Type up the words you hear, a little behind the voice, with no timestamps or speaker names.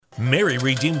Mary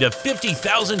redeemed a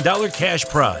 $50,000 cash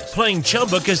prize playing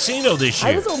Chumba Casino this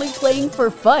year. I was only playing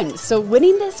for fun, so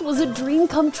winning this was a dream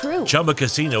come true. Chumba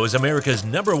Casino is America's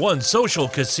 #1 social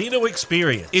casino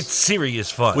experience. It's serious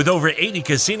fun. With over 80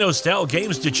 casino-style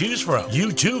games to choose from,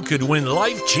 you too could win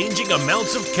life-changing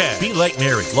amounts of cash. Be like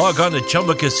Mary. Log on to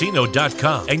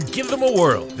ChumbaCasino.com and give them a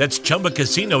whirl. That's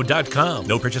ChumbaCasino.com.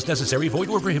 No purchase necessary. Void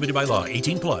where prohibited by law.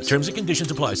 18 plus. Terms and conditions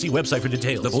apply. See website for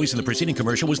details. The voice in the preceding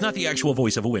commercial was not the actual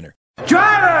voice of a winner.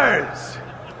 Drivers,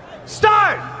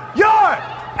 start your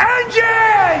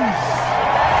engines!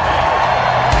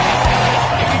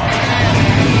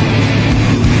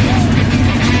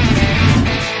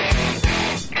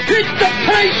 Hit the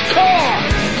pace car!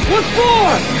 What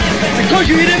for? Because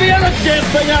you hit every other damn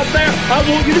thing out there, I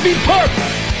want you to be perfect!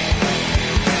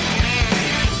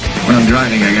 When I'm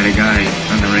driving, I got a guy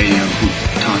on the radio who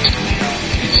talks to me.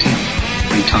 It's him.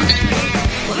 He talks to me.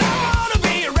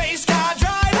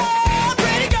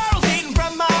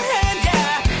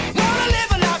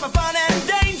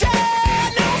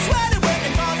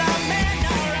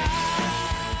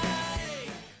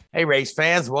 Hey, race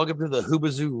fans, welcome to the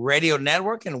Hoobazoo Radio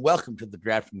Network and welcome to the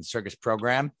Drafting the Circus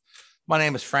program. My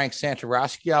name is Frank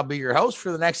Santoroski. I'll be your host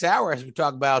for the next hour as we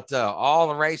talk about all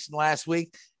the racing last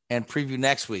week and preview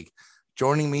next week.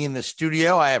 Joining me in the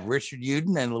studio, I have Richard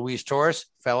Uden and Luis Torres.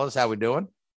 Fellas, how we doing?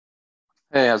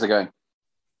 Hey, how's it going?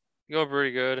 Going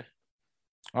pretty good.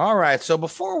 All right, so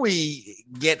before we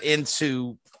get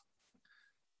into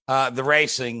the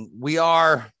racing, we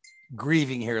are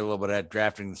grieving here a little bit at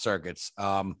Drafting the Circuits.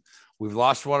 We've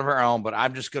lost one of our own, but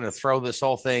I'm just going to throw this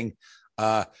whole thing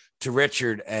to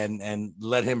Richard and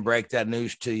let him break that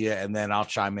news to you, and then I'll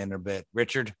chime in a bit.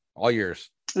 Richard, all yours.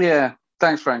 Yeah,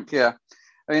 thanks, Frank. Yeah,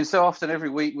 I mean, so often every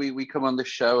week we come on this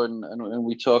show and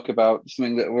we talk about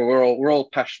something that we're all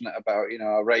passionate about, you know,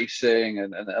 our racing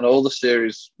and all the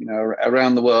series, you know,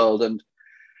 around the world, and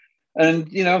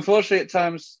you know, unfortunately at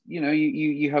times, you know,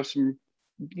 you have some,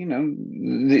 you know,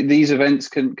 these events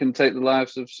can take the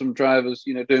lives of some drivers,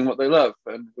 you know, doing what they love,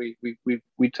 and we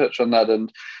touch on that,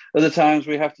 and other times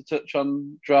we have to touch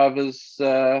on drivers,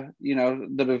 you know,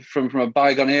 that are from a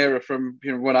bygone era, from,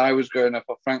 you know, when I was growing up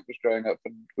or Frank was growing up,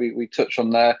 and we touch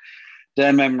on their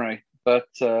memory. But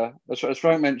as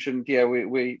Frank mentioned, yeah,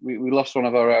 we lost one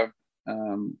of our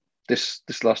own this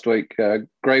last week,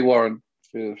 Gray Warren.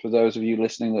 For those of you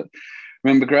listening that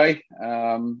remember Gray,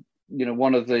 you know,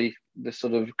 one of the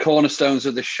sort of cornerstones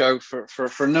of the show for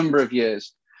a number of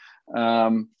years.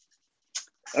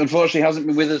 Unfortunately, hasn't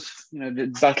been with us, you know,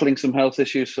 battling some health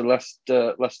issues for the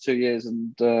last 2 years.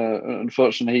 And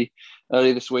unfortunately,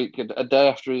 early this week, a day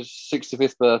after his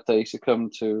 65th birthday, he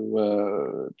succumbed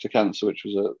to cancer, which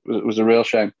was a real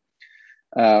shame.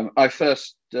 I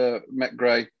first met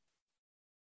Gray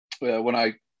when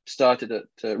I started at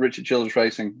Richard Childress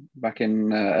Racing back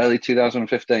in early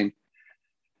 2015.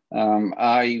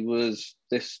 I was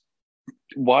this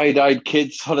wide-eyed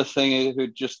kid sort of thing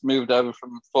who'd just moved over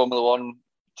from Formula One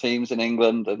teams in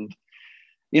England, and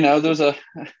you know, there was a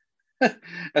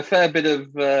fair bit of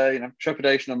you know,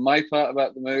 trepidation on my part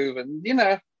about the move, and you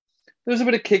know, there was a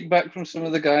bit of kickback from some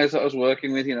of the guys that I was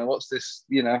working with. You know, what's this,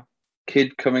 you know,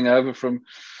 kid coming over from,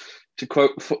 to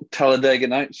quote Talladega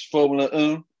Nights, Formula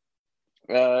One.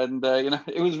 And you know,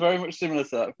 it was very much similar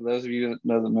to that for those of you that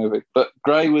know the movie. But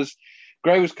Gray was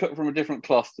cut from a different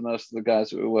cloth to most of the guys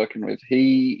that we were working with.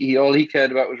 He all he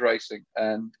cared about was racing,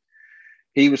 and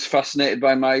he was fascinated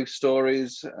by my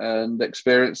stories and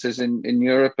experiences in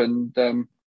Europe, and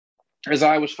as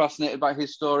I was fascinated by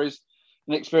his stories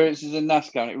and experiences in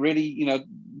NASCAR. And it really, you know,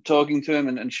 talking to him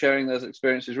and sharing those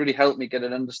experiences really helped me get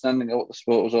an understanding of what the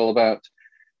sport was all about.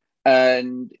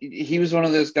 And he was one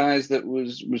of those guys that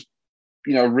was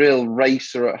you know, a real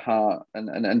racer at heart,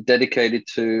 and dedicated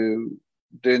to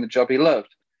doing the job he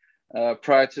loved.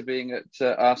 Prior to being at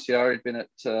RCR, he'd been at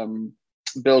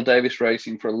Bill Davis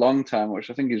Racing for a long time,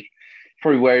 which I think is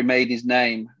probably where he made his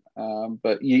name.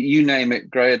 But you name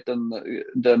it, Gray had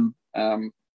done you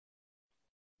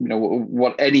know,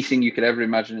 what anything you could ever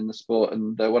imagine in the sport.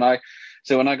 And when I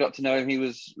got to know him, he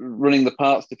was running the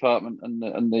parts department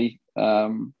and the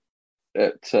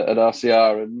at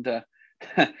RCR, and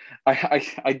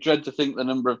I dread to think the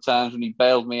number of times when he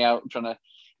bailed me out trying to,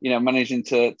 you know, managing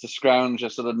to scrounge a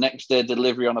sort of next day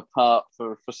delivery on a part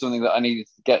for something that I needed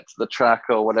to get to the track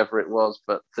or whatever it was.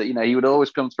 But you know, he would always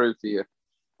come through for you,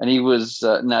 and he was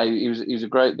he was a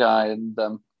great guy. And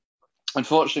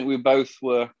unfortunately, we both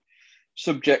were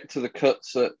subject to the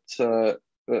cuts at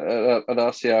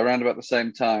RCR around about the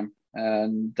same time,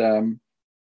 and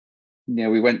you know,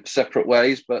 we went separate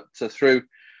ways. But through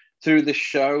through the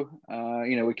show,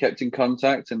 we kept in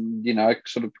contact, and I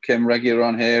sort of became regular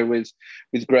on here with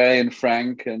Gray and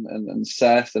Frank and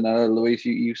Seth, and I know Luis,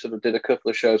 you sort of did a couple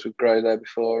of shows with Gray there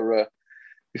before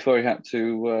he had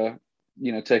to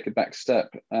take a back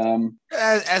step.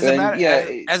 As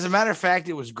a matter of fact,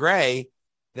 it was Gray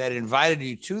that invited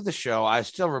you to the show. I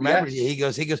still remember you. He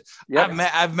goes, yep.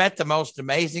 I've met the most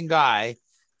amazing guy.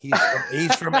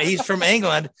 He's from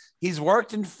England. He's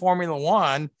worked in Formula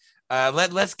One.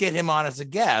 Let's get him on as a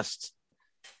guest.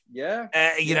 Yeah.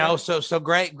 So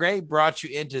Gray brought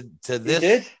you into this. He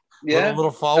did. Yeah. Little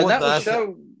fall with us.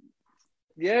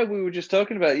 We were just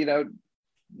talking about,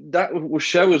 that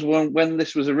show was when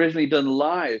this was originally done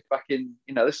live back in,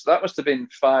 that must have been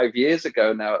 5 years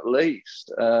ago now, at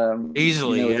least.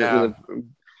 Easily, with a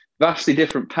vastly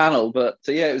different panel, but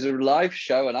it was a live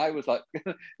show, and I was like,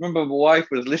 remember my wife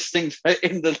was listening to it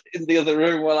in the other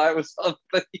room while I was on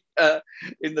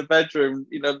in the bedroom,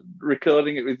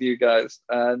 recording it with you guys,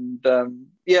 and and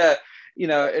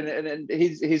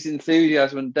his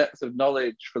enthusiasm and depth of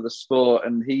knowledge for the sport,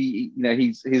 and he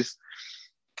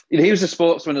was a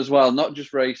sportsman as well, not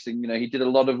just racing. He did a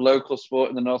lot of local sport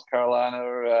in the North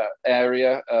Carolina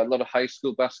area, a lot of high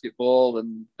school basketball,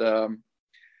 and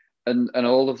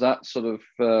all of that sort of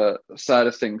side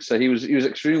of things. So he was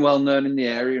extremely well known in the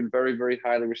area and very, very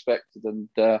highly respected. And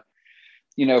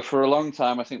for a long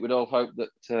time, I think we'd all hoped that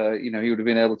he would have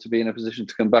been able to be in a position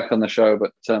to come back on the show.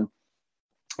 But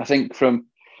I think from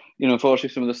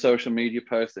unfortunately some of the social media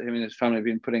posts that him and his family have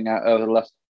been putting out over the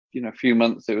last few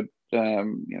months, it would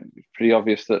it's pretty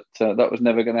obvious that that was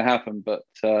never going to happen. But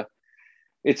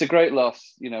it's a great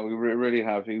loss. We really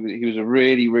have. He was a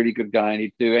really, really good guy, and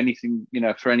he'd do anything,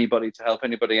 for anybody to help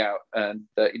anybody out. And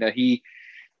he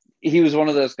was one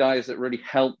of those guys that really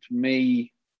helped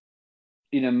me,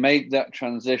 make that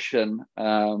transition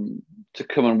to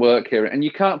come and work here. And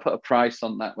you can't put a price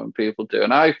on that when people do.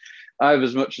 And I've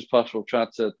as much as possible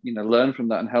tried to learn from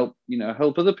that and help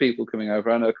other people coming over.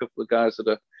 I know a couple of guys that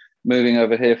are moving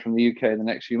over here from the UK in the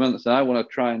next few months, and I want to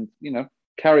try and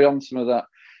carry on some of that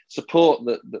support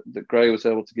that Gray was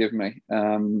able to give me,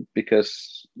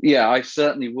 because I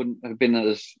certainly wouldn't have been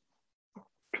as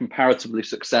comparatively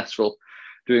successful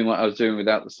doing what I was doing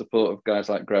without the support of guys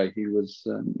like Gray. He was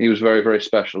very, very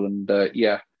special, and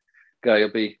Guy,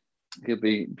 he'll be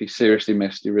seriously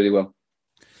missed. He really will.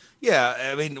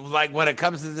 Yeah, I mean, like when it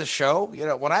comes to the show,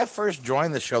 when I first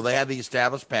joined the show, they had the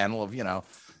established panel of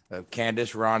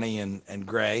Candace, Ronnie, and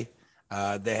Gray.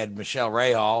 They had Michelle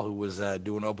Rahal, who was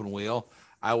doing open wheel.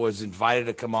 I was invited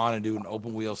to come on and do an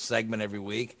open wheel segment every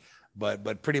week,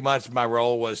 but pretty much my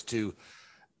role was to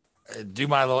do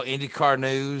my little IndyCar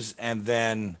news and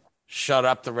then shut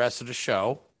up the rest of the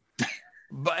show.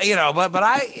 But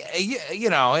I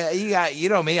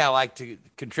me, I like to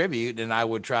contribute, and I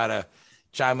would try to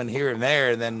chime in here and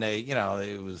there, and then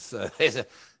it was they said,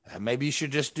 maybe you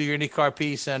should just do your IndyCar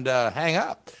piece and hang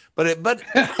up. But it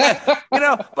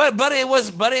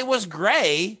was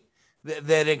Gray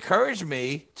that encouraged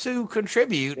me to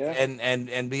contribute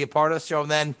and be a part of the show.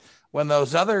 And then when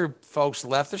those other folks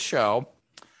left the show,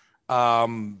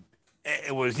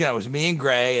 it was me and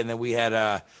Gray, and then we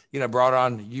had brought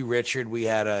on you, Richard. We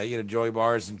had Joey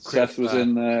Bars and Chris. Seth was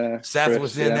in there. Seth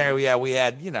was in there. Yeah, we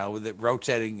had the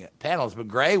rotating panels, but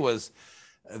Gray was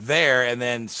there, and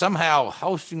then somehow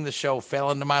hosting the show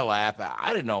fell into my lap.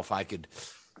 I didn't know if I could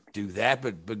do that,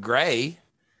 but Gray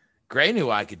knew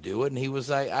I could do it, and he was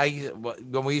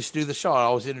when we used to do the show, I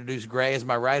always introduced Gray as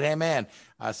my right hand man.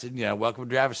 I said, welcome to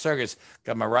Driver Circus.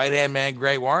 Got my right hand man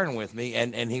Gray Warren with me,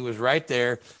 and he was right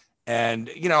there. And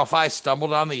if I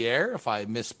stumbled on the air, if I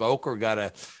misspoke or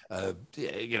got a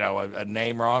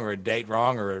name wrong or a date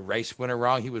wrong or a race winner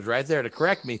wrong, he was right there to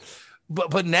correct me,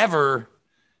 but never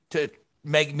to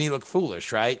make me look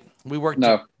foolish, right? We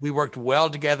worked well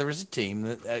together as a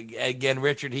team. Again,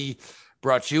 Richard, he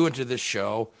brought you into this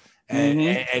show,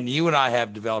 and you and I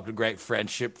have developed a great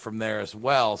friendship from there as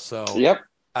well. So, just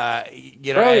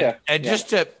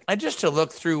to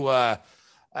look through,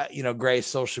 Gray's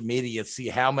social media and see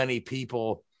how many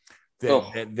people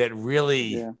that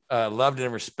really loved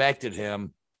and respected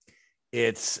him.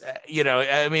 It's,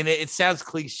 it sounds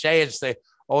cliche to say,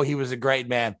 oh, he was a great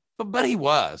man, but he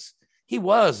was. He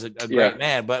was a great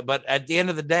man, but at the end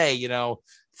of the day,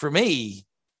 for me,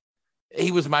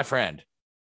 he was my friend.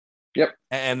 Yep.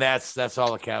 And that's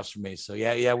all that counts for me. So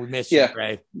we miss you,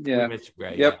 Gray. Yeah. We miss you,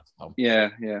 Gray. Yep.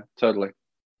 Yeah, Totally.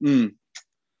 I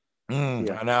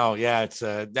know. Yeah. It's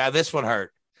now this one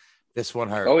hurt.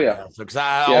 Oh yeah. Because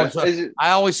I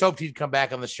always hoped he'd come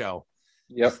back on the show.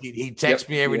 Yep. He'd text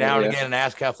me every now and again and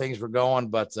ask how things were going,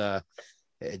 but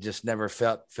it just never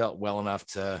felt well enough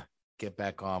to get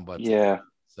back on. But yeah.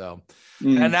 So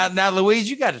and now, Louise,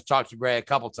 you got to talk to Gray a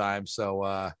couple times. So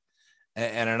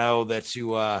and I know that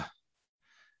you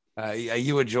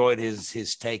enjoyed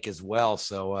his take as well.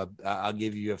 So I'll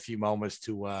give you a few moments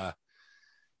to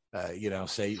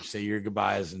say your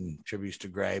goodbyes and tributes to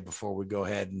Gray before we go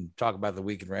ahead and talk about the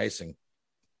week in racing.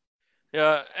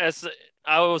 Yeah, as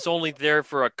I was only there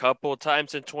for a couple of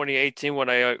times in 2018 when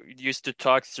I used to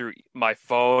talk through my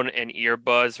phone and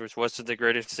earbuds, which wasn't the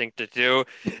greatest thing to do.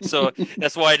 So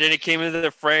that's why I didn't came into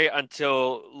the fray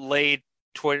until late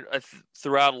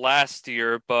throughout last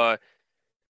year. But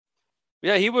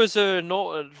yeah, he was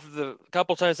the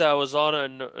couple times that I was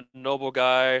on a noble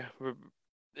guy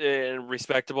and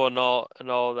respectable and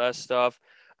all that stuff.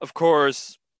 Of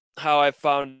course, how I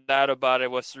found out about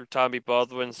it was through Tommy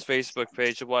Baldwin's Facebook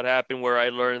page of what happened, where I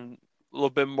learned a little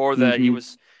bit more that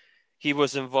he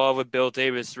was involved with Bill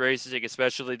Davis Racing,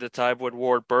 especially the time when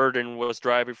Ward Burden was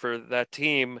driving for that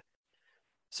team.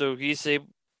 So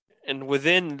and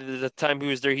within the time he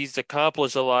was there, he's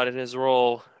accomplished a lot in his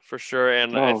role for sure.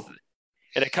 And and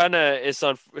it kind of it's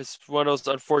one of those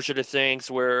unfortunate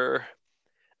things where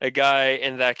a guy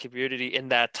in that community in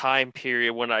that time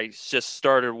period when I just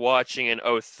started watching in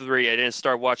 2003. I didn't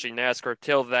start watching NASCAR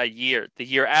till that year, the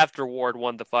year after Ward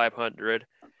won the 500.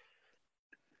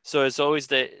 So it's always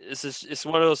it's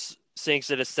one of those things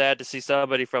that is sad to see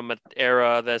somebody from an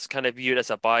era that's kind of viewed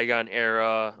as a bygone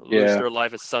era lose their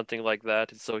life as something like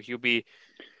that. And so he'll be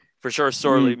for sure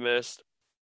sorely missed.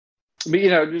 But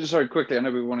just very quickly, I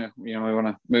know we want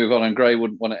to move on, and Gray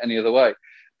wouldn't want it any other way.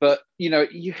 But,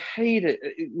 you hate it.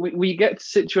 We get to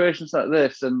situations like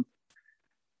this and,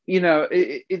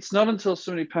 it's not until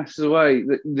somebody passes away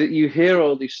that you hear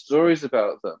all these stories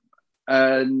about them.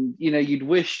 And, you'd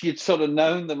wish you'd sort of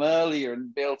known them earlier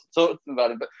and be able to talk to them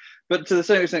about it. But to the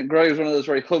same extent, Gray was one of those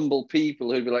very humble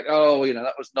people who'd be like, oh,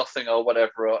 that was nothing or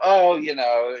whatever. Or, oh,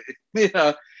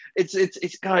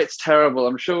 it's terrible.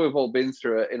 I'm sure we've all been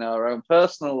through it in our own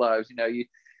personal lives.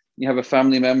 You have a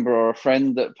family member or a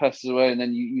friend that passes away, and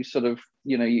then you sort of,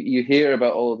 you hear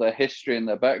about all their history and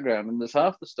their background, and there's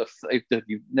half the stuff that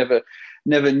you never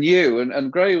knew.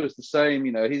 And Gray was the same.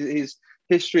 His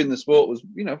history in the sport was,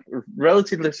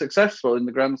 relatively successful in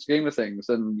the grand scheme of things,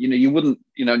 and you wouldn't,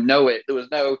 know it. There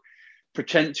was no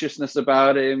pretentiousness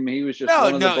about him. He was just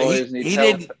one of the boys, and he'd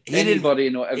help anybody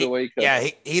in whatever way he could. Yeah,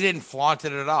 he didn't flaunt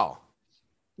it at all.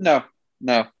 No.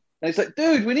 And it's like,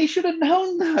 dude, he should have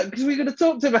known that because we could have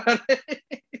talked about it.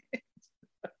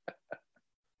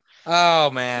 Oh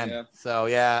man. Yeah. So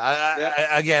I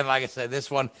again, like I said,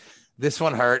 this one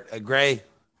hurt. Gray,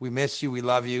 we miss you. We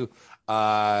love you.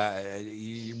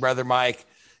 Your brother Mike,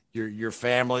 your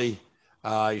family,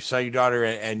 your son, your daughter,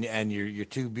 and your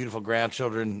two beautiful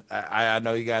grandchildren. I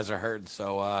know you guys are hurting.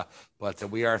 So,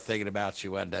 but we are thinking about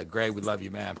you. And Gray, we love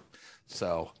you, man.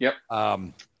 So yep.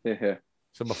 Yeah.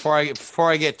 So before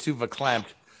I get too verklempt,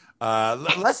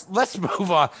 let's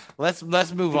move on.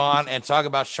 Let's move on and talk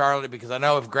about Charlotte, because I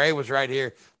know if Gray was right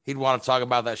here, he'd want to talk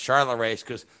about that Charlotte race.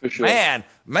 Because man,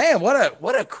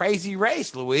 what a crazy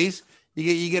race, Louise.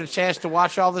 You get a chance to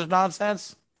watch all this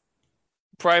nonsense.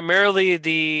 Primarily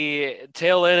the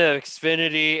tail end of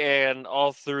Xfinity and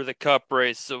all through the Cup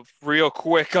race. So real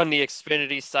quick on the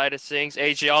Xfinity side of things,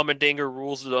 AJ Allmendinger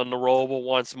rules on the roll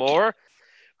once more.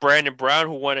 Brandon Brown,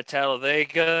 who won at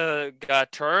Talladega,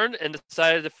 got turned and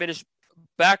decided to finish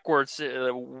backwards.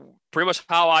 Pretty much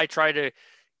how I try to,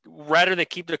 rather than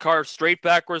keep the car straight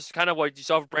backwards, kind of what you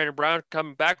saw with Brandon Brown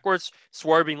coming backwards,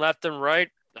 swerving left and right.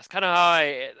 That's kind of how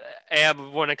I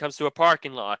am when it comes to a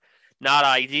parking lot. Not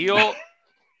ideal,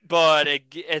 but if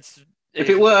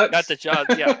it works, got the job.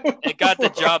 Yeah, it got the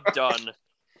job done.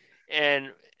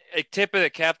 And a tip of the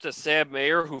cap to Sam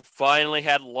Mayer, who finally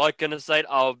had luck on his side,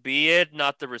 albeit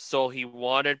not the result he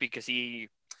wanted, because he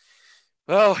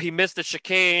missed the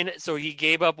chicane, so he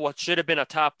gave up what should have been a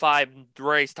top 5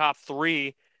 race, top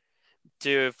 3,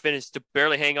 to finish, to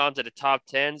barely hang on to the top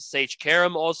 10. Sage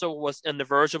Karam also was on the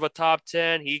verge of a top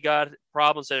 10. He got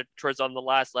problems towards on the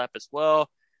last lap as well.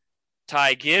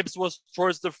 Ty Gibbs was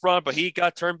towards the front, but he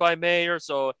got turned by Mayer.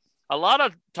 So a lot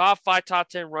of top 5, top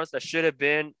 10 runs that should have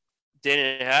been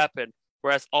didn't happen.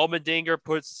 Whereas Allmendinger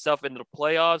puts himself into the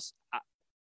playoffs.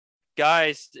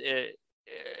 Guys,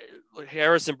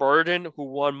 Harrison Burton, who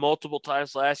won multiple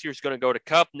times last year, is going to go to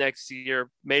Cup next year,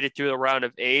 made it through the round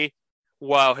of 8,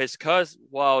 while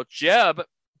Jeb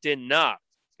did not.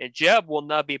 And Jeb will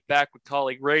not be back with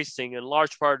Colleague Racing, in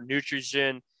large part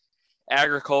nutrition,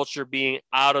 agriculture being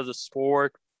out of the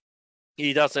sport.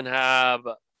 He doesn't have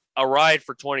a ride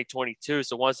for 2022.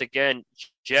 So once again,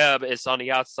 Jeb is on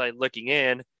the outside looking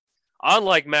in.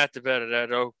 Unlike Matt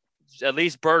DiBenedetto, at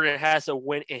least Burton has a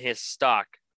win in his stock,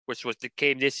 which was the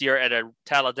game this year at a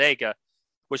Talladega,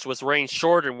 which was rain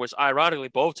shortened, which ironically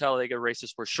both Talladega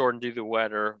races were shortened due to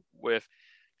weather, with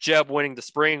Jeb winning the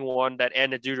spring one that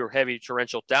ended due to heavy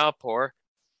torrential downpour,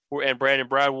 and Brandon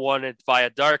Brown won it via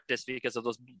darkness because of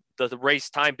the race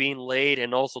time being late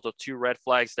and also the 2 red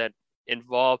flags that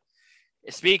involved.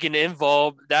 Speaking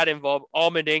involved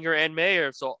Allmendinger and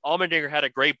Mayer. So Allmendinger had a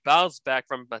great bounce back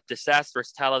from a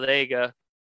disastrous Talladega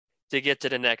to get to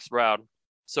the next round.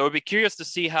 So it'd be curious to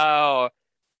see how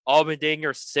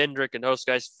Allmendinger, Cindric, and those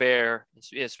guys fare,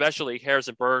 especially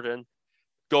Harrison Burton,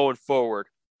 going forward.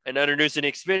 And under news in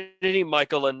Xfinity,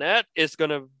 Michael Annett is going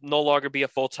to no longer be a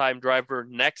full-time driver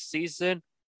next season.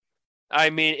 I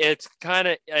mean, I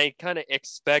kind of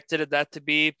expected that to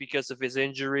be because of his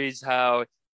injuries, how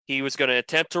he was going to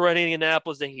attempt to run in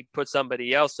Indianapolis, then he put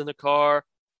somebody else in the car.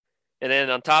 And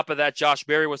then on top of that, Josh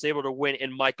Berry was able to win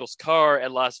in Michael's car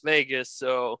at Las Vegas.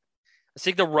 So I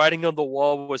think the writing on the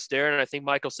wall was there. And I think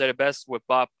Michael said it best with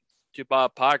Bob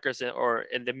Parker's or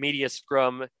in the media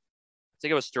scrum. I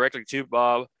think it was directly to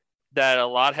Bob, that a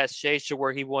lot has changed to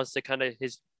where he wants to kind of,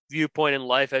 his viewpoint in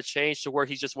life has changed to where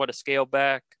he just want to scale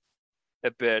back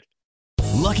a bit.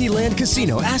 Lucky Land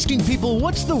Casino, asking people,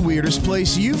 what's the weirdest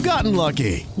place you've gotten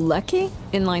lucky? Lucky?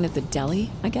 In line at the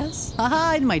deli, I guess?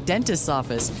 Aha, in my dentist's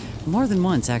office. More than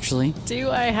once, actually.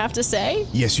 Do I have to say?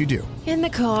 Yes, you do. In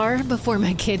the car before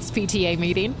my kids' PTA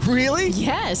meeting. Really?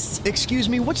 Yes. Excuse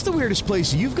me, what's the weirdest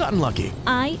place you've gotten lucky?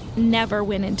 I never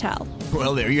win and tell.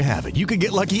 Well, there you have it. You can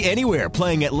get lucky anywhere,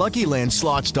 playing at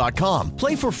LuckyLandSlots.com.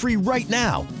 Play for free right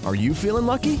now. Are you feeling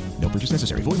lucky? No purchase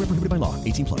necessary. Void where prohibited by law.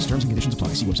 18+. Terms and conditions apply.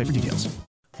 See website for details.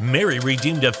 Mary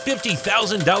redeemed a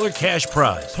 $50,000 cash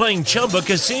prize playing Chumba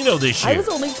Casino this year. I was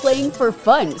only playing for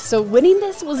fun, so winning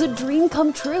this was a dream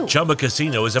come true. Chumba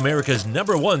Casino is America's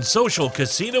 #1 social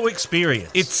casino experience.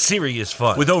 It's serious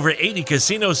fun. With over 80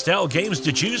 casino-style games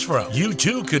to choose from, you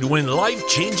too could win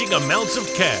life-changing amounts of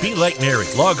cash. Be like Mary.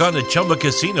 Log on to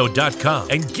ChumbaCasino.com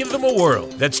and give them a whirl.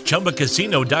 That's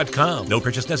ChumbaCasino.com. No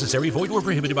purchase necessary. Void where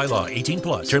prohibited by law.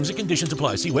 18+. Terms and conditions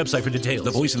apply. See website for details.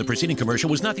 The voice in the preceding commercial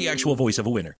was not the actual voice of a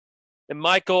winner. And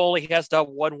Michael only has that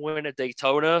one win at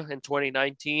Daytona in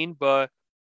 2019, but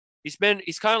he's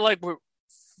kind of like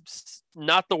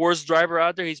not the worst driver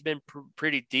out there. He's been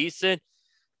pretty decent,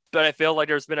 but I feel like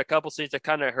there's been a couple things that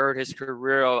kind of hurt his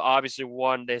career. Obviously,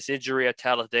 one, this injury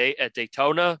at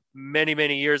Daytona many,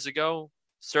 many years ago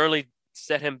certainly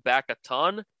set him back a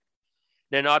ton.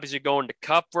 Then obviously going to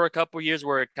Cup for a couple of years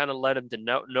where it kind of led him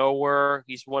to nowhere.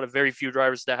 He's one of very few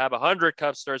drivers to have 100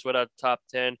 Cup starts without a top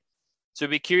 10. So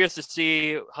be curious to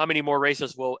see how many more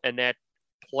races will Annett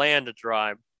plan to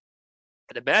drive.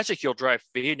 And imagine he'll drive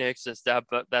Phoenix, since that's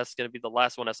going to be the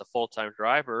last one as a full-time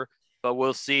driver. But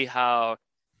we'll see how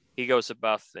he goes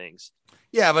about things.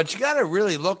 Yeah, but you got to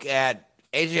really look at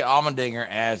AJ Allmendinger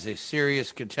as a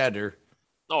serious contender.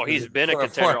 Oh, he's been a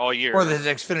contender all year. For the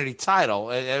Xfinity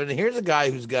title. And here's a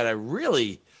guy who's got a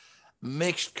really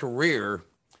mixed career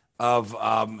of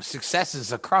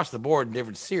successes across the board in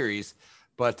different series.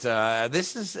 But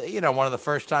this is, one of the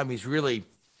first time he's really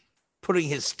putting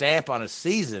his stamp on a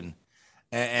season.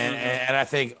 And I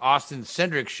think Austin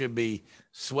Cindric should be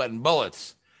sweating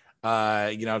bullets,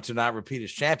 to not repeat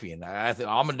as champion. I think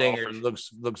Allmendinger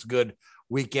looks good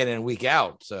week in and week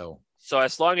out. So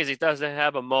as long as he doesn't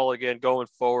have a mulligan going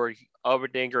forward,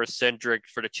 Allmendinger or Cindric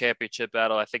for the championship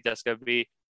battle, I think that's going to be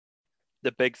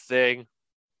the big thing.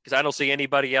 Because I don't see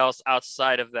anybody else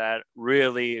outside of that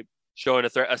really showing a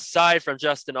threat, aside from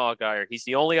Justin Allgaier. He's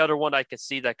the only other one I can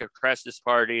see that could crash this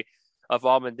party of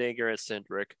Allmendinger and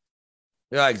Cindric.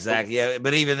 Yeah, exactly. Yeah,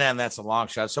 but even then, that's a long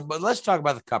shot. But let's talk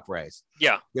about the Cup race.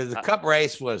 Yeah. Because the Cup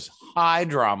race was high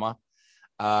drama,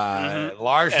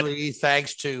 largely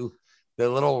thanks to the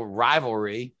little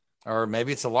rivalry, or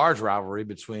maybe it's a large rivalry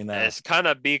between. It's kind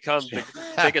of become the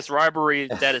biggest rivalry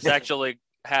that has actually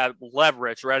had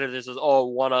leverage, rather than this is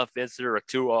one-off incident or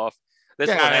two-off.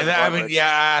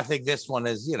 I think this one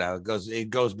is, it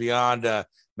goes beyond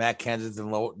Matt Kenseth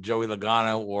and Joey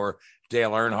Logano or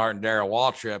Dale Earnhardt and Darrell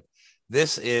Waltrip.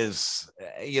 This is,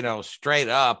 straight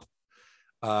up.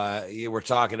 We're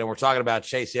talking about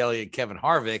Chase Elliott and Kevin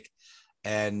Harvick,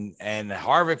 and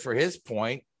Harvick, for his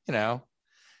point,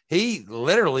 he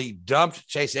literally dumped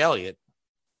Chase Elliott,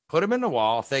 put him in the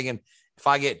wall, thinking if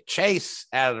I get Chase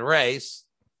out of the race,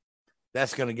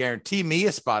 that's going to guarantee me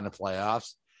a spot in the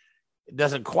playoffs. It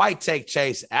doesn't quite take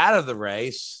Chase out of the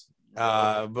race.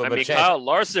 But Chase, Kyle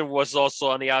Larson was also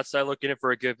on the outside looking in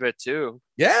for a good bit too.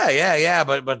 Yeah.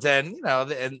 But then,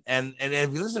 and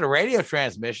if you listen to radio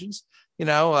transmissions,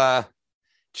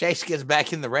 Chase gets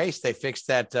back in the race. They fixed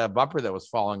that bumper that was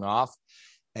falling off.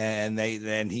 And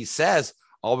then he says,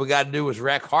 all we got to do is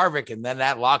wreck Harvick, and then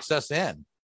that locks us in.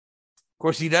 Of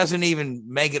course, he doesn't even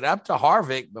make it up to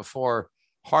Harvick before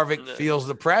Harvick feels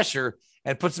the pressure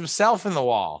and puts himself in the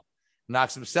wall,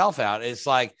 knocks himself out. It's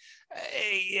like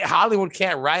Hollywood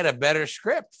can't write a better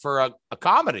script for a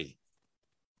comedy.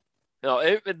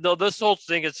 No, this whole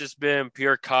thing has just been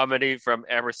pure comedy from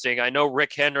everything. I know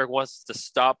Rick Hendrick wants this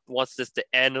to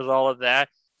end with all of that.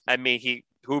 I mean,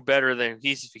 who better than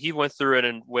he went through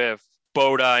it with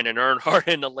Bodine and Earnhardt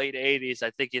in the late 80s. I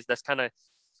think that's kind of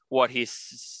what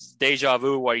he's deja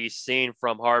vu, what he's seen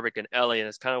from Harvick and Elliott.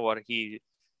 It's kind of what he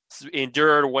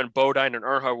endured when Bodine and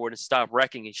Earnhardt wouldn't stop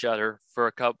wrecking each other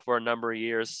for a number of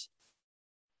years.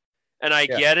 And I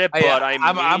get it, but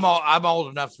I'm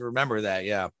old enough to remember that.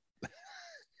 Yeah.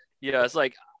 Yeah, it's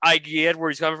like I get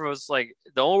where he's coming from. It's like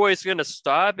the only way it's going to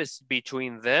stop is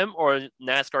between them or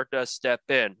NASCAR does step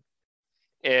in.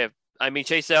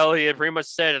 Chase Elliott pretty much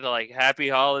said it, like happy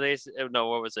holidays. No,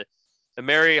 what was it? A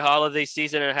merry holiday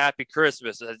season and a happy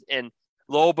Christmas. And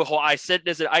lo and behold, I said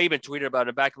this, and I even tweeted about it in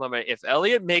the back of my mind. If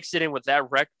Elliott makes it in with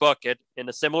that wrecked bucket in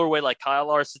a similar way like Kyle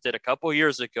Larson did a couple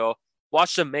years ago,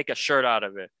 watch them make a shirt out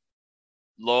of it.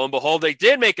 Lo and behold, they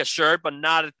did make a shirt, but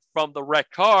not from the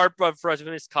wrecked car, but from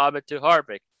his comment to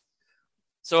Harvick.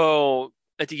 So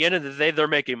at the end of the day, they're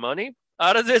making money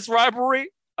out of this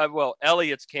rivalry.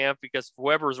 Elliott's camp, because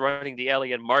whoever's running the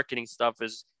Elliott marketing stuff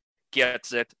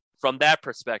gets it from that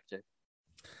perspective.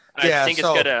 I think it's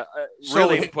going to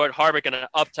really put Harvick in an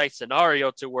uptight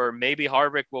scenario to where maybe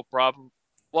Harvick will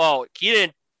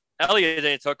Elliott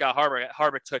didn't took out Harvick.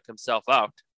 Harvick took himself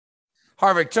out.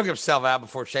 Harvick took himself out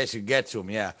before Chase could get to him.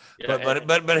 Yeah.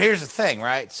 But here's the thing,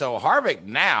 right? So Harvick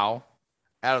now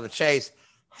out of the chase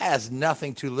has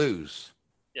nothing to lose.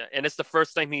 Yeah. And it's the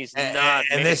first time he's ever.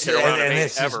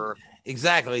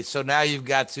 Exactly. So now you've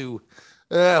got to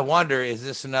wonder, is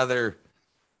this another,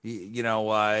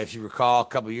 if you recall a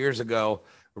couple of years ago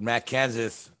where Matt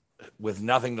Kenseth with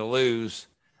nothing to lose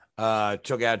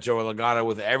took out Joey Logano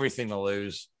with everything to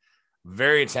lose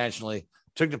very intentionally.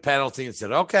 Took the penalty and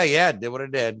said, okay, yeah, did what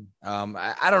it did.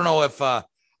 I don't know if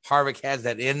Harvick has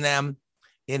that in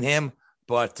him,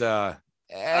 but you know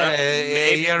what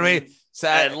I mean? So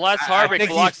unless Harvick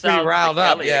blocks out riled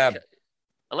up, Elliott,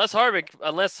 unless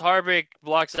Harvick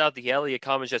blocks out the Elliott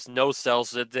comment, just no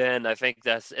sells it, then I think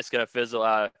it's gonna fizzle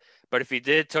out. But if he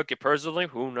took it personally,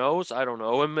 who knows? I don't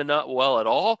know him not well at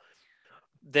all.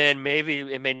 Then maybe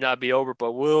it may not be over,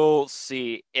 but we'll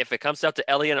see. If it comes out to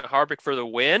Elliott and Harvick for the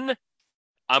win,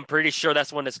 I'm pretty sure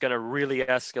that's when it's going to really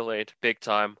escalate big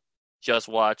time. Just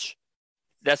watch.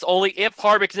 That's only if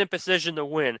Harvick's in position to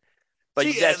win. But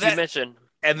as you mentioned,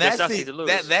 and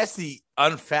that's the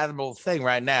unfathomable thing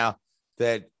right now,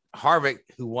 that Harvick,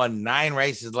 who won 9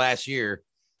 races last year,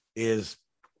 is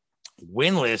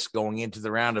winless going into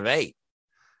the round of 8.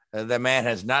 That man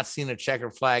has not seen a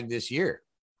checkered flag this year.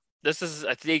 This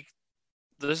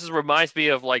reminds me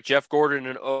of like Jeff Gordon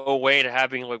in 08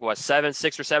 having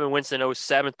 6 or 7 wins in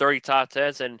 07, 30 top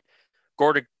 10s, and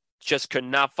Gordon just could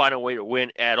not find a way to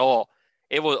win at all.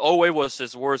 08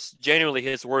 was genuinely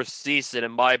his worst season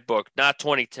in my book, not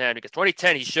 2010, because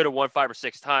 2010 he should have won 5 or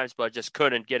 6 times, but just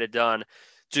couldn't get it done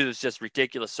due to just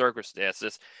ridiculous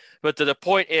circumstances. But the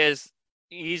point is,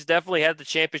 he's definitely had the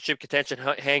championship contention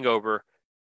hangover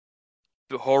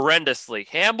horrendously.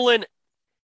 Hamlin,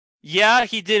 yeah,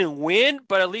 he didn't win,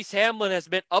 but at least Hamlin has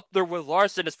been up there with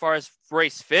Larson as far as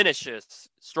race finishes,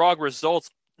 strong results,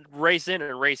 race in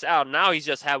and race out. Now he's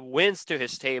just have wins to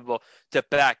his table to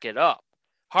back it up.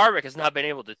 Harvick has not been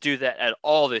able to do that at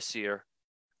all this year.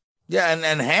 Yeah,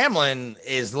 and Hamlin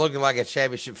is looking like a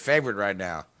championship favorite right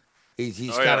now. He's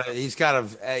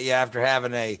after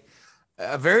having a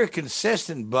very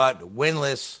consistent but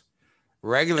winless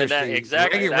regular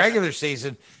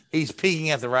season, he's peaking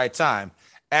at the right time.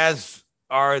 As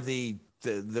are the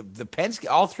Penske,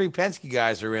 all 3 Penske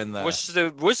guys are in the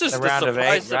round of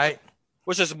 8, right?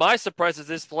 Which is my surprise at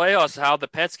this playoffs, how the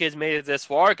Penske made it this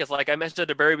far. Because, like I mentioned at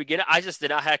the very beginning, I just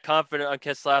did not have confidence on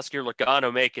Keselowski or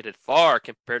Logano making it far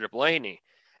compared to Blaney,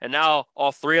 and now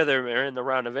all 3 of them are in the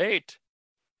round of 8.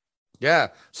 Yeah.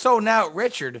 So now,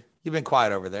 Richard, you've been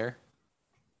quiet over there.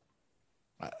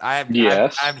 I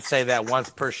would say that once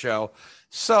per show.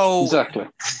 So exactly.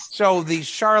 So the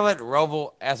Charlotte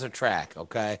Roval as a track,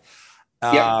 okay.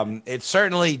 It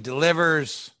certainly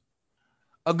delivers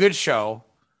a good show,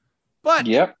 but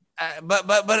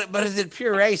but is it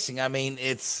pure racing? I mean,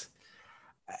 it's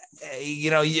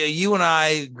you and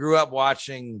I grew up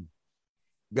watching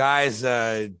guys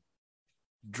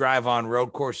drive on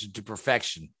road courses to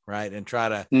perfection, right? And try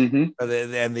to,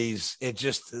 and these, it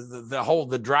just,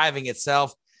 the driving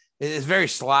itself is very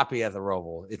sloppy at the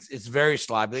Roval. It's very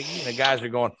sloppy. Guys are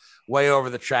going way over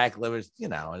the track limits,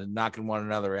 and knocking one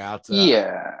another out.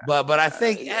 But I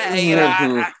think,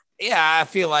 I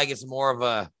feel like it's more of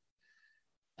a,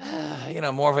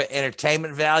 more of an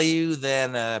entertainment value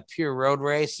than pure road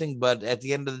racing. But at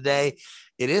the end of the day,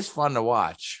 it is fun to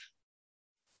watch.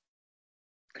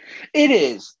 It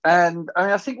is. And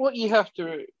I think what you have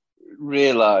to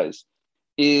realize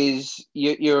is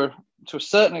you're to a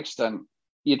certain extent,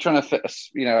 you're trying to fit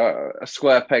a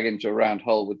square peg into a round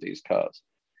hole with these cars.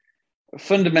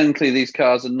 Fundamentally, these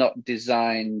cars are not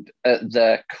designed at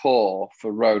their core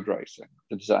for road racing.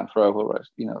 They're designed for oval race.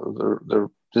 They're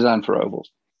designed for ovals.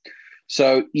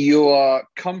 So you are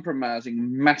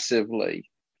compromising massively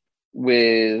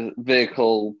with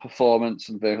vehicle performance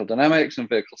and vehicle dynamics and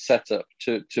vehicle setup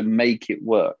to make it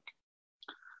work.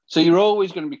 So you're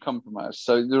always going to be compromised.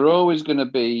 So there are always going to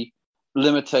be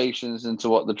limitations into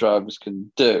what the drivers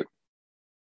can do.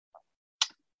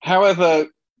 However,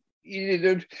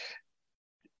 it's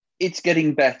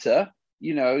getting better.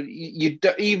 You've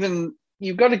got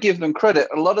to give them credit.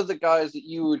 A lot of the guys that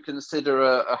you would consider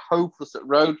a hopeless at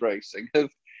road racing have,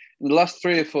 in the last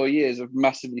 3 or 4 years, have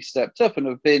massively stepped up and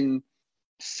have been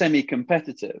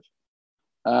semi-competitive.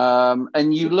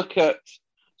 And you look at,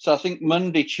 so I think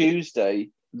Monday, Tuesday,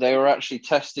 they were actually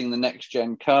testing the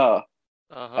next-gen car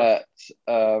at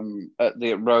the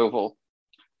Roval.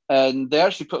 And they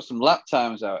actually put some lap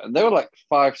times out, and they were like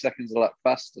 5 seconds a lap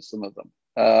faster, some of them.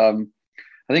 I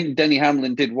think Denny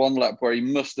Hamlin did one lap where he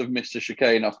must have missed a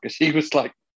chicane off because he was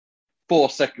like 4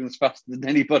 seconds faster than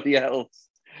anybody else.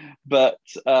 But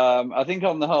I think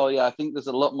on the whole, I think there's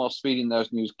a lot more speed in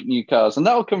those new cars, and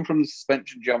that will come from the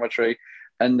suspension geometry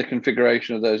and the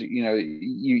configuration of those.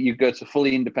 You go to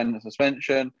fully independent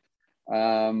suspension,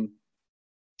 and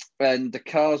the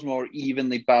car's more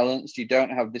evenly balanced. You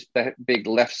don't have this big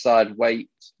left side weight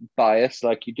bias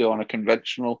like you do on a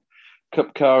conventional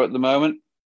Cup car at the moment.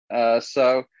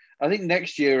 So I think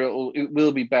next year it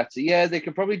will be better. Yeah, they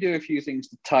could probably do a few things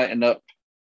to tighten up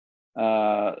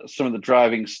some of the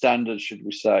driving standards, should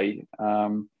we say.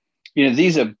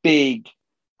 These are big,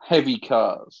 heavy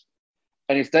cars.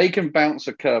 And if they can bounce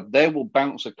a curb, they will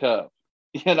bounce a curb.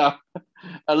 A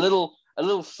little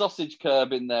sausage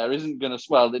curb in there isn't going to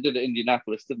swell. They did it in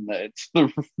Indianapolis, didn't they? It's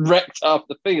wrecked half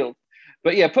the field.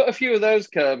 But yeah, put a few of those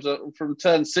curbs from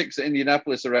turn 6 at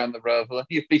Indianapolis around the Roval and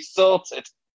you'd be sorted.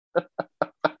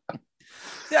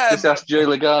 Just ask Joey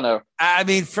Logano. I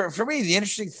mean, for me, the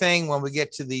interesting thing when we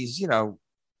get to these,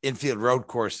 infield road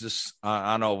courses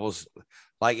on ovals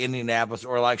like Indianapolis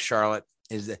or like Charlotte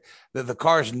is that the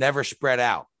cars never spread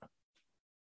out.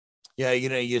 Yeah,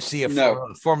 you see a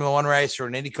Formula One race or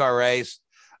an IndyCar race,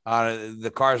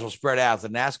 the cars will spread out. The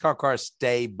NASCAR cars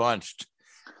stay bunched.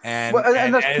 And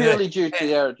that's purely due to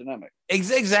the aerodynamic.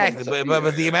 Exactly.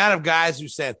 But the amount of guys who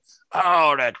said,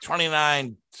 oh, the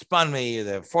 29 spun me,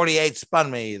 the 48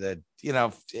 spun me, it's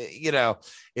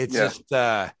just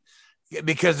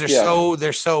because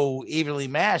they're so evenly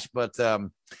matched. But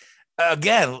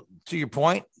again, to your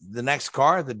point, the next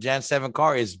car, the Gen 7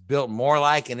 car, is built more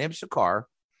like an IMSA car.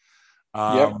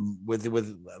 With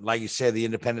like you said, the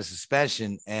independent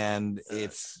suspension, and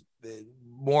it's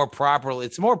more proper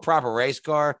race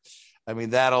car. I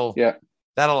mean, that'll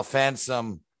offend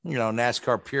some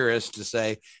NASCAR purists to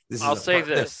say this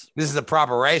is a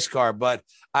proper race car, but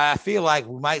I feel like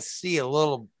we might see a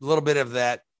little bit of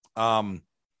that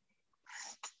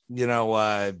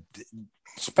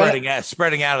spreading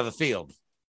out of the field.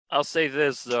 I'll say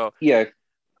this though. Yeah.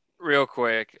 Real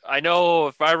quick. I know,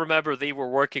 if I remember, they were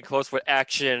working close with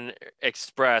Action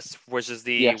Express, which is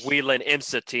the Whelen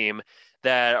IMSA team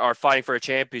that are fighting for a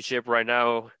championship right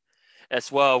now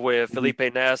as well, with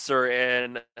Felipe Nasser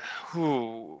and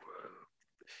Pipo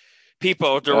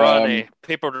Derani.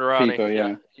 Pipo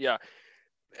Derani. Yeah.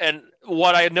 And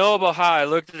what I know about how I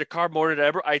looked at the car more than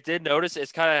ever, I did notice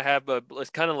it's kind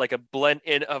of like a blend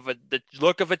in of the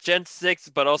look of a Gen 6,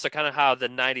 but also kind of how the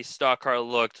 90s stock car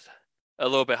looked a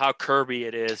little bit, how curvy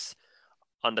it is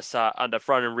on the side, on the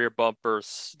front and rear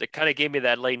bumpers. They kind of gave me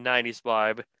that late 90s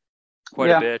vibe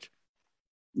quite a bit.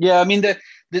 Yeah, I mean,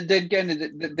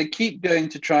 they keep going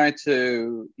to try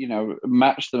to,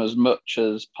 match them as much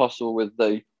as possible with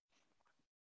the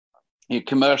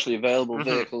commercially available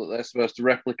vehicle that they're supposed to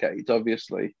replicate,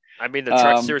 obviously. I mean, the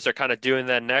Truck Series are kind of doing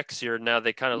that next year. Now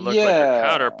they kind of look like their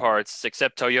counterparts,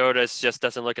 except Toyota's just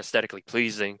doesn't look aesthetically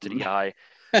pleasing to the eye.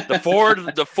 The Ford,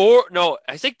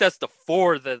 I think that's the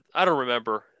Ford that, I don't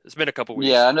remember. It's been a couple weeks.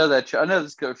 Yeah, I know that. I know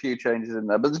there's got a few changes in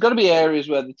there, but there's got to be areas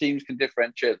where the teams can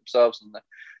differentiate themselves and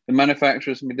the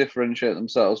manufacturers can differentiate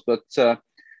themselves. But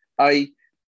I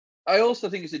also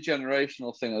think it's a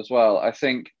generational thing as well. I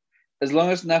think as long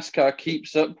as NASCAR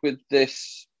keeps up with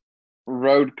this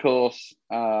road course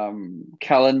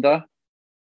calendar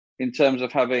in terms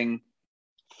of having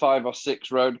 5 or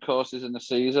 6 road courses in a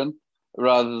season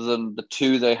rather than the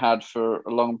 2 they had for a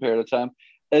long period of time,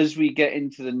 as we get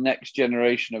into the next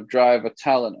generation of driver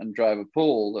talent and driver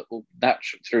pool that will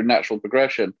through natural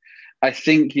progression, I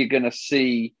think you're going to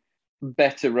see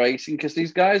better racing, because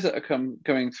these guys that are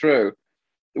coming through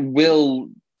will,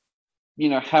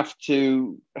 have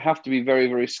to be very,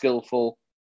 very skillful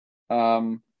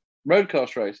road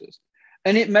course racers.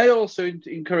 And it may also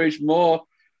encourage more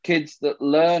kids that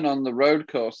learn on the road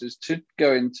courses to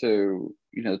go into,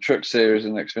 the Truck Series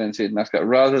and Xfinity and NASCAR,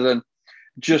 rather than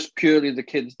just purely the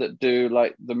kids that do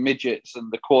like the midgets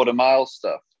and the quarter mile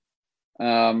stuff.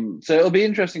 So it'll be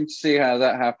interesting to see how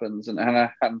that happens and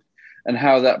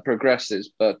how that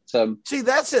progresses. But see,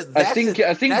 that's it. I think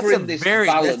we're in this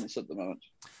balance at the moment.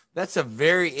 That's a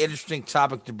very interesting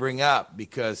topic to bring up,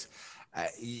 because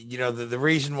the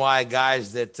reason why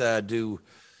guys that do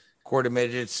quarter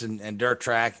midgets and dirt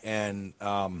track and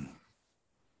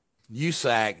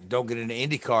USAC don't get into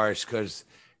Indy cars because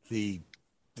the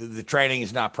training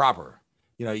is not proper.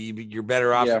 You're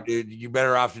better off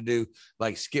to do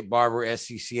like Skip Barber,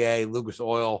 SCCA, Lucas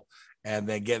Oil, and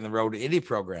then get in the road to Indy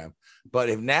program. But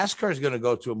if NASCAR is going to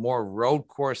go to a more road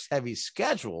course heavy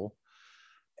schedule,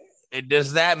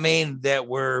 does that mean that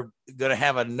we're going to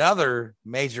have another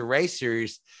major race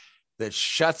series that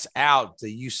shuts out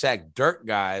the USAC dirt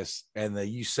guys and the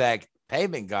USAC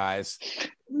pavement guys?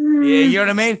 Yeah, you know what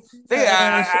I mean?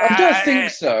 I don't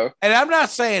think so. And I'm not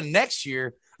saying next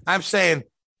year. I'm saying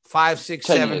 5, 6,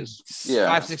 7,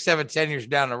 5, 6, 7, 10 years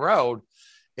down the road.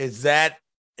 Is that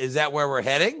where we're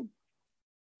heading?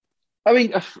 I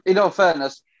mean, in all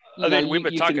fairness, we've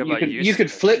been talking about you could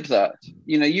flip that.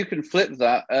 You can flip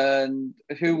that. And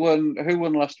who won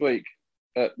last week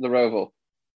at the Roval?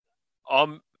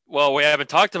 Well, we haven't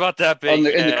talked about that big.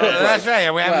 That's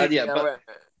right.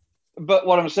 But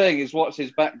what I'm saying is, what's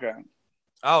his background?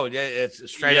 Oh, yeah, it's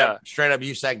straight up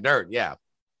USAC dirt. Yeah.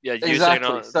 Yeah,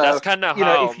 exactly. So, that's kind of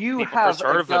how if you people have first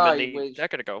heard of him a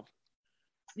decade ago.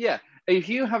 Yeah, if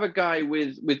you have a guy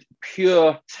with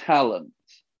pure talent,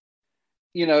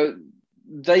 they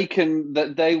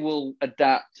will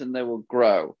adapt and they will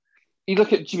grow. You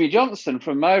look at Jimmy Johnson.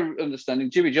 From my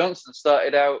understanding, Jimmy Johnson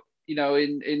started out,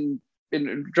 in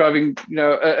driving,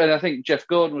 and I think Jeff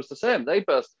Gordon was the same. They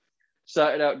both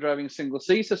started out driving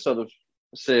single-seater sort of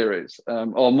series,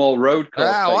 or more road course.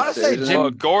 I want to say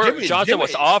Jimmy Johnson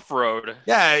was off-road.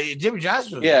 Yeah, Jimmy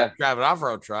Johnson was driving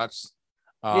off-road trucks.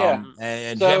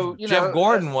 And so, Jeff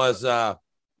Gordon was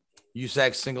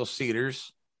USAC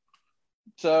single-seaters.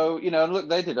 So, look,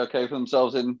 they did okay for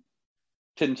themselves in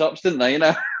tin tops, didn't they?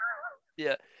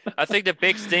 Yeah. I think the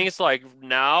big thing is like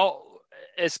now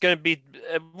it's going to be,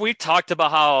 we talked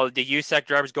about how the USAC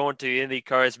drivers going to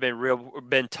IndyCar has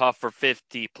been tough for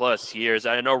 50 plus years.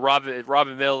 I know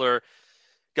Robin Miller,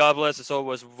 God bless his soul,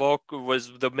 was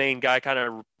the main guy kind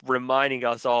of reminding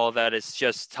us all that it's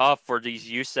just tough for these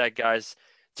USAC guys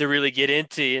to really get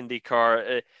into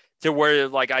IndyCar. To where,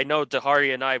 like, I know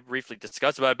DeHardy and I briefly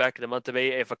discussed about it back in the month of May.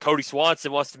 If a Cody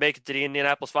Swanson wants to make it to the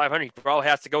Indianapolis 500, he probably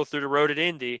has to go through the road at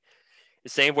Indy. The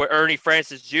same with Ernie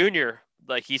Francis Jr.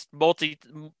 Like, he's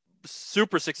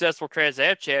super successful Trans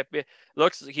Am champion.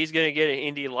 Looks like he's going to get an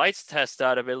Indy Lights test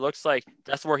out of it. Looks like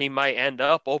that's where he might end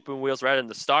up, open wheels rather than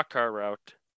the stock car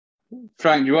route.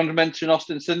 Frank, do you want to mention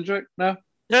Austin Cindric now?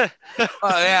 Yeah.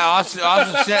 Austin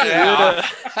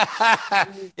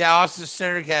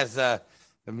Cindric has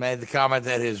made the comment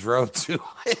that his road to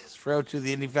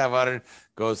the Indy 500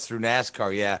 goes through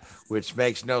NASCAR. Yeah, which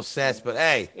makes no sense. But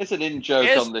hey, it's an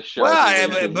in-joke on this show. Well,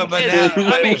 but now,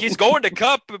 I mean, he's going to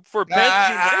Cup for Penske.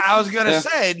 I was gonna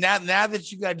say now that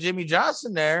you got Jimmy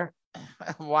Johnson there,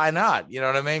 why not? You know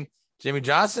what I mean? Jimmy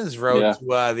Johnson's road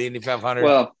to the Indy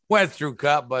 500 went through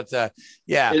Cup, but in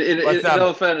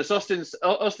all fairness, Austin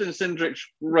Cindric's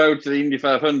road to the Indy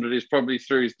 500 is probably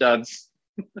through his dad's.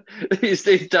 His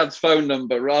dad's phone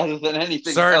number rather than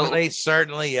anything else.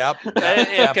 Certainly, yep.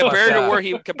 And compared to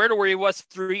where he was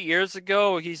 3 years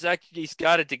ago, he's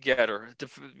got it together.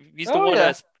 He's the one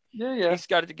that's he's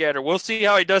got it together. We'll see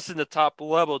how he does in the top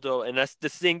level though, and that's the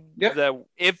thing that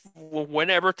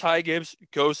whenever Ty Gibbs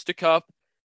goes to Cup,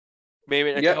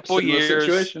 maybe in a couple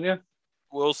years,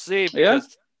 we'll see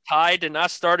because Ty did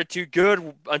not start it too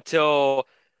good until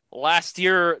last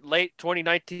year, late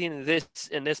 2019,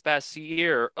 and this past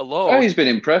year alone. Oh, he's been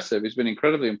impressive. He's been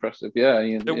incredibly impressive. Yeah,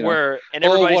 and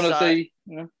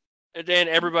then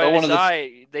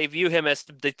everybody they view him as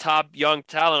the top young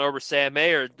talent over Sam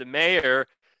Mayer. The Mayer,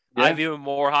 I view him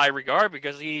more high regard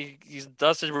because he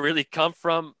doesn't really come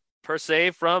from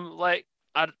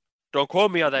don't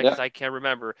quote me on that because I can't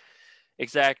remember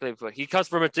exactly, but he comes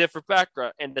from a different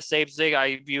background. And the same thing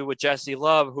I view with Jesse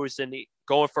Love, who's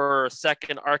going for a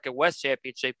second ARCA West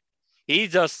championship. He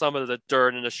does some of the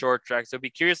dirt in the short track. So be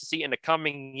curious to see in the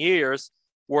coming years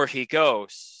where he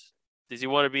goes. Does he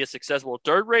want to be a successful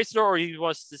dirt racer, or he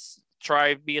wants to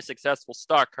try to be a successful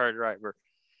stock car driver?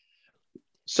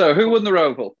 So who won the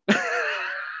Roval?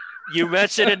 You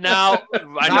mentioned it now.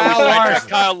 I know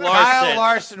Kyle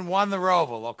Larson won the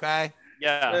Roval, okay?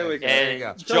 Yeah. There we go. There you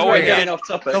go. Joey getting off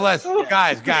topic. So let's,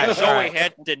 guys. Joey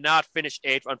Head did not finish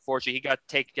 8th, unfortunately. He got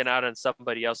taken out on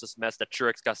somebody else's mess that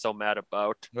Truex got so mad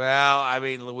about. Well, I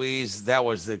mean, Louise, that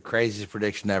was the craziest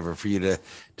prediction ever for you to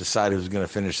decide who's going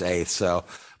to finish 8th. So,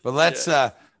 but let's,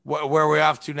 where are we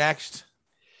off to next?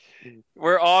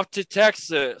 We're off to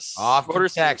Texas.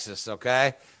 Texas,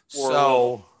 okay?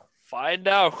 So find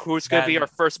out who's going to be our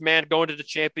first man going to the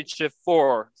championship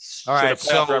for. All right,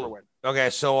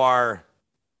 so our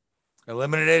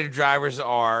eliminated drivers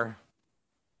are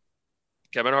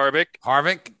Kevin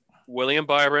Harvick, William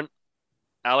Byron,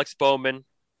 Alex Bowman,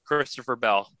 Christopher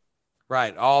Bell.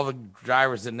 Right, all the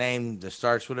drivers that name that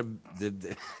starts with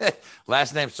the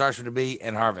last name starts with a B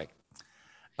and Harvick.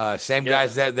 Same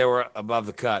guys that they were above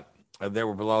the cut. They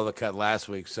were below the cut last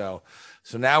week. So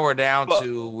now we're down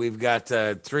to we've got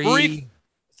 4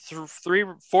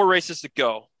 races to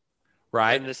go.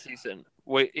 Right. In this season,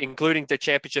 including the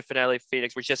championship finale at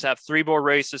Phoenix. We just have 3 more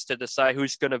races to decide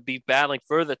who's going to be battling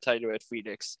for the title at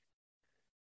Phoenix.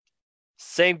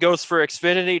 Same goes for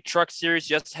Xfinity. Truck Series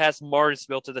just has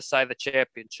Martinsville to decide the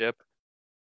championship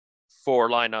for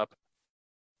lineup.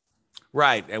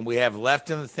 Right. And we have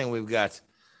left in the thing, we've got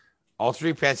all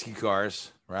 3 Penske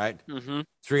cars, right? Mm-hmm.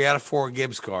 3 out of 4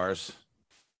 Gibbs cars.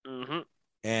 Mm-hmm.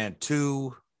 And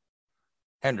 2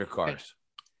 Hendrick cars.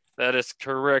 That is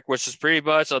correct, which is pretty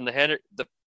much on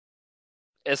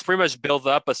it's pretty much built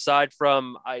up aside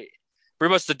from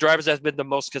pretty much the drivers that have been the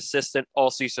most consistent all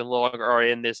season long are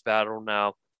in this battle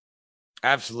now.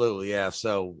 Absolutely, yeah.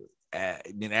 So, I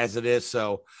mean, as it is,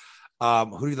 so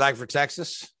who do you like for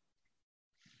Texas?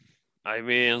 I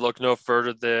mean, look no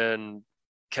further than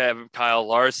Kyle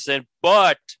Larson,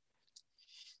 but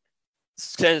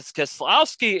since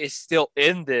Keselowski is still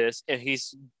in this and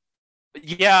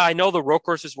I know the road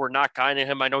courses were not kind to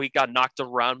him. I know he got knocked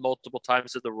around multiple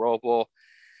times at the Roval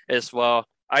as well.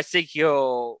 I think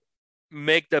he'll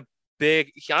make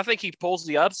I think he pulls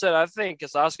the upset. I think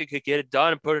Keselowski could get it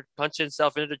done and punch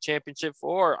himself into the championship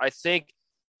 4. I think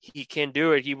he can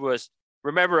do it.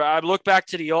 Remember, I look back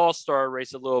to the All-Star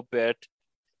race a little bit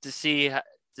to see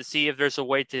if there's a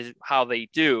way to how they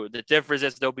do. The difference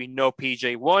is there'll be no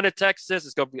PJ1 at Texas.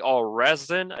 It's going to be all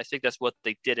resin. I think that's what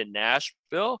they did in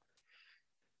Nashville.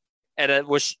 And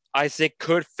which I think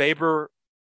could favor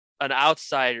an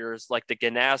outsiders like the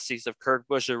Ganassis of Kurt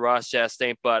Busch and Ross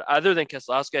Chastain. But other than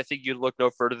Keselowski, I think you look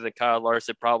no further than Kyle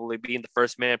Larson probably being the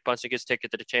first man punching his ticket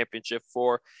to the championship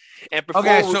 4. And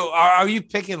so are you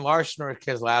picking Larson or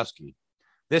Keselowski?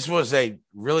 This was a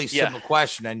really simple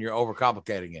question, and you're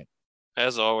overcomplicating it.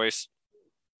 As always.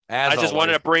 I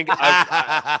wanted to bring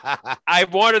I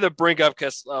wanted to bring up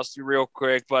Keselowski real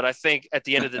quick, but I think at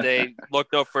the end of the day, look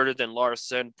no further than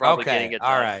Larson probably getting it done.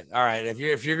 All right.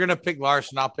 If you're gonna pick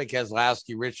Larson, I'll pick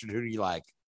Keselowski. Richard, who do you like?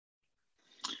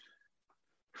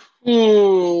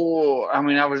 Oh, I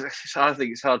mean, I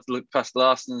think it's hard to look past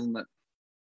Larson, isn't it?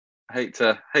 I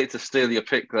hate to steal your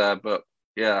pick there, but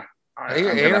yeah, I'm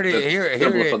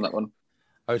double up on that one.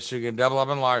 Oh, so you can double up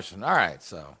on Larson. All right,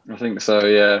 so I think so.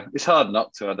 Yeah, it's hard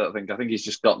not to. I think he's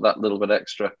just got that little bit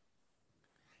extra.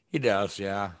 He does,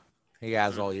 yeah. He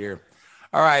has all year.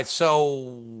 All right,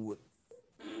 so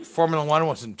Formula One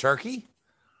was in Turkey.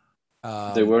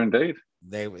 They were indeed.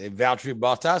 Valtteri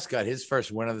Bottas got his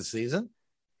first win of the season.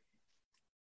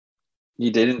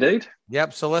 You did indeed.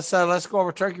 Yep. So let's go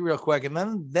over Turkey real quick,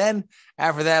 and then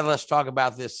after that, let's talk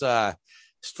about this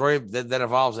story that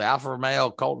involves Alfa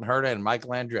Romeo, Colton Herta, and Michael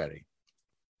Andretti.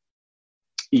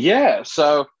 Yeah.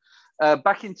 So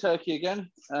back in Turkey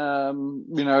again.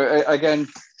 Again,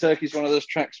 Turkey's one of those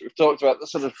tracks that we've talked about that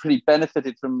sort of really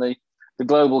benefited from the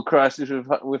global crisis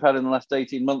we've had in the last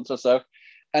 18 months or so.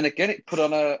 And again, it put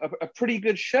on a pretty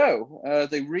good show.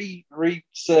 They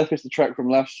resurfaced the track from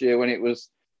last year when it was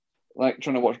like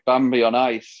trying to watch Bambi on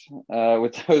ice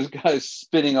with those guys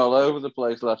spinning all over the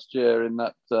place last year in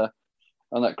that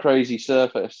on that crazy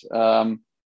surface.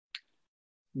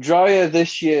 Drier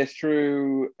this year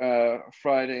through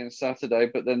Friday and Saturday,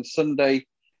 but then Sunday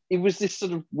it was this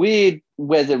sort of weird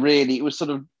weather. Really, it was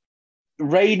sort of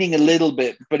raining a little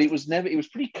bit, but it was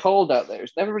pretty cold out there. It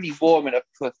was never really warm enough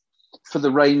for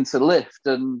the rain to lift,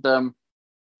 and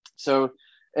so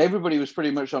everybody was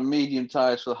pretty much on medium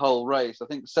tires for the whole race. I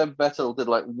think Seb Vettel did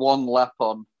like one lap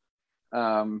on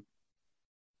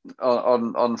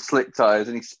slick tires,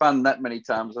 and he spanned that many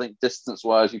times. I think distance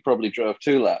wise, he probably drove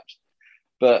 2 laps.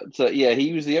 But yeah,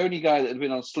 he was the only guy that had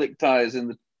been on slick tires in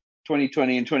the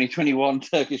 2020 and 2021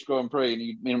 Turkish Grand Prix, and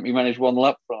he managed 1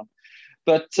 lap from.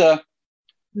 But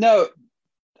no,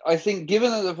 I think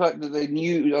given the fact that they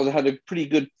knew or they had a pretty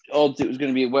good odds it was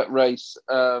going to be a wet race,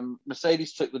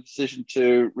 Mercedes took the decision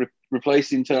to replace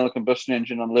the internal combustion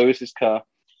engine on Lewis's car,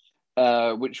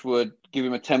 which would give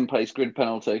him a 10-place grid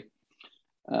penalty,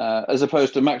 as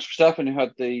opposed to Max Verstappen, who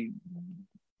had the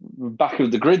back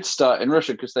of the grid start in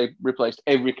Russia because they replaced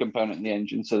every component in the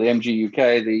engine. So the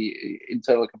MGUK, the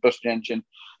internal combustion engine,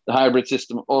 the hybrid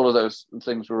system, all of those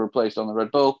things were replaced on the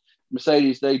Red Bull.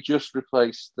 Mercedes, they just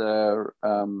replaced their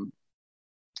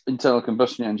internal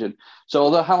combustion engine. So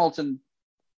although Hamilton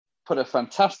put a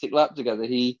fantastic lap together,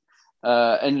 he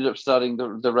ended up starting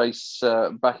the race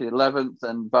back in 11th,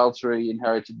 and Valtteri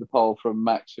inherited the pole from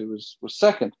Max, who was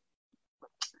second.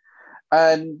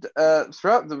 And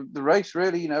throughout the race,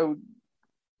 really,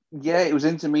 it was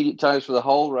intermediate tires for the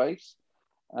whole race.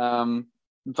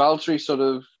 Valtteri sort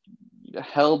of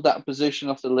held that position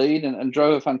off the lead and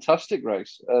drove a fantastic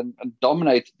race and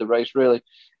dominated the race, really.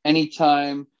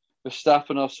 Anytime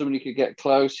Verstappen or somebody could get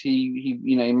close, he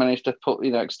managed to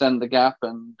extend the gap,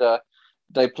 and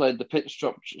they played the pit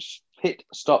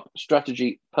stop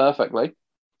strategy perfectly.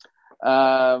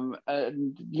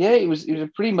 And yeah, it was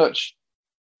pretty much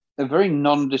a very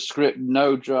nondescript,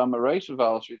 no drama race with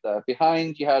Valtteri there.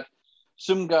 Behind, you had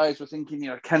some guys were thinking,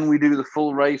 can we do the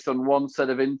full race on one set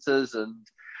of inters? And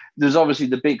there's obviously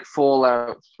the big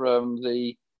fallout from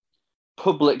the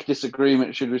public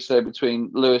disagreement, should we say, between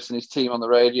Lewis and his team on the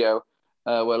radio,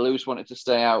 where Lewis wanted to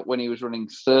stay out when he was running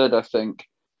third, I think.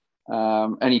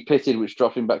 And he pitted, which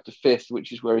dropped him back to fifth,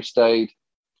 which is where he stayed.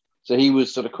 So he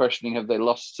was sort of questioning, have they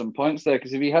lost some points there?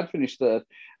 Because if he had finished third,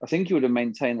 I think he would have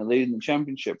maintained the lead in the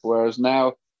championship. Whereas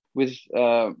now, with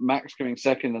Max coming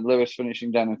second and Lewis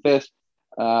finishing down in fifth,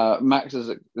 Max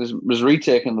has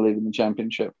retaken the lead in the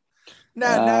championship.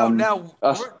 Now,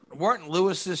 weren't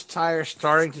Lewis's tires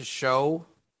starting to show?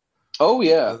 Oh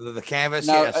yeah, the canvas.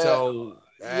 Now,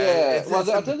 yeah. Well,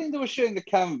 I don't think they were showing the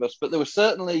canvas, but they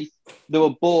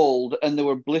were bald and they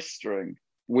were blistering,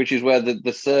 which is where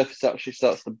the surface actually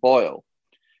starts to boil.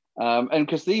 And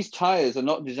because these tires are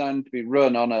not designed to be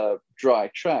run on a dry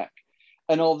track,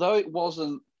 and although it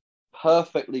wasn't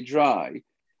perfectly dry,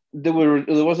 there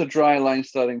was a dry line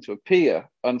starting to appear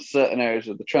on certain areas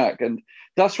of the track, and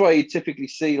that's why you typically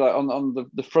see, like on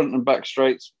the front and back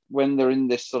straights, when they're in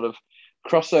this sort of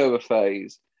crossover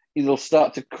phase, they'll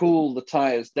start to cool the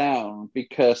tires down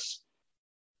because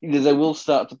they will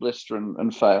start to blister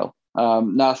and fail.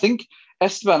 Now, I think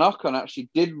Esteban Ocon actually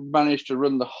did manage to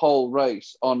run the whole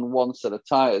race on one set of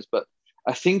tires, but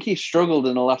I think he struggled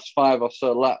in the last 5 or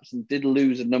so laps and did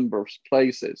lose a number of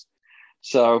places.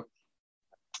 So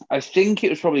I think it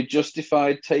was probably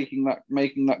justified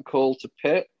making that call to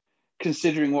pit,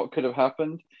 considering what could have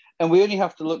happened. And we only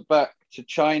have to look back to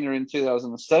China in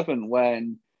 2007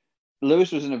 when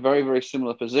Lewis was in a very, very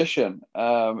similar position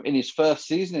in his first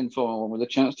season in Formula 1 with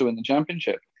a chance to win the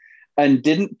championship, and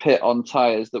didn't pit on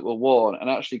tyres that were worn and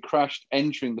actually crashed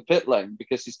entering the pit lane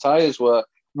because his tyres were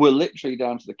literally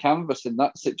down to the canvas in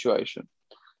that situation.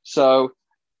 So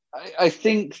I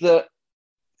think that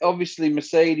obviously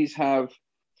Mercedes have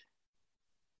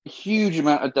a huge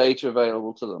amount of data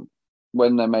available to them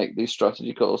when they make these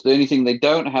strategy calls. The only thing they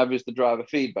don't have is the driver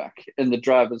feedback and the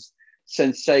driver's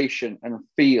sensation and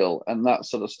feel and that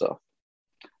sort of stuff.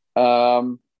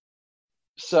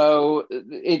 So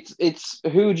it's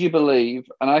who do you believe?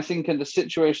 And I think in the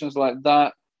situations like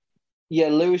that, yeah,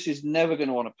 Lewis is never going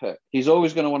to want to pit. He's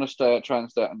always going to want to try and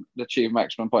stay and achieve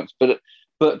maximum points. But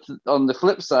on the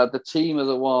flip side, the team are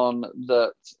the one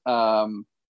that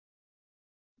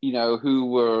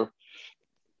who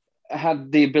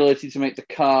had the ability to make the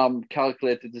calm,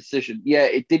 calculated decision. Yeah,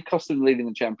 it did cost him leading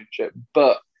the championship,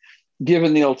 but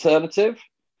given the alternative,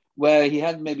 where he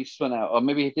had maybe spun out, or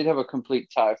maybe he did have a complete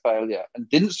tyre failure and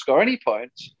didn't score any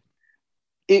points,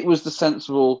 it was the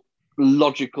sensible,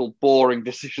 logical, boring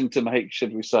decision to make,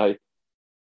 should we say.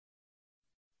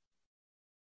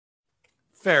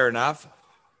 Fair enough.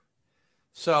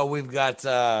 So we've got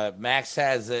Max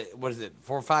has a, what is it,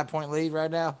 4 or 5 point lead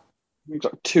right now? We've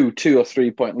got 2 or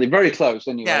 3 point lead, very close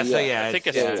anyway. Yeah, so yeah, I think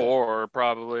it's 4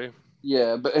 probably.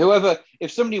 Yeah, but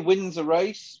if somebody wins a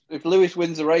race, if Lewis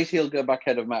wins a race, he'll go back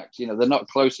ahead of Max. You know, they're not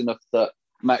close enough that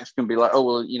Max can be like, oh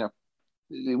well, you know,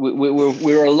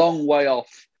 we're a long way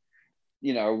off.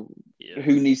 You know,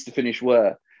 who needs to finish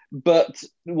where? But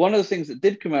one of the things that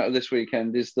did come out of this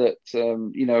weekend is that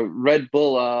you know, Red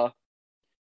Bull are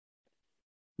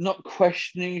not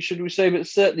questioning, should we say, but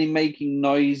certainly making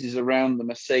noises around the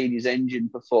Mercedes engine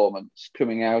performance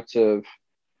coming out of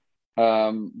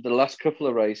the last couple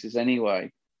of races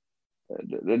anyway.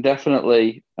 They're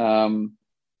definitely, you know,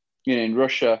 in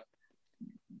Russia,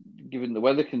 given the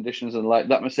weather conditions and like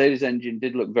that Mercedes engine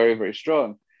did look very, very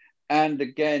strong. And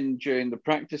again, during the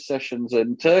practice sessions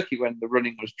in Turkey, when the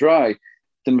running was dry,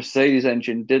 the Mercedes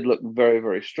engine did look very,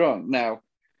 very strong. Now,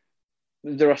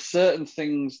 there are certain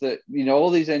things that, you know, all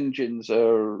these engines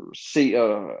are,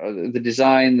 the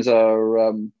designs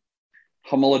are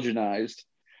homogenized.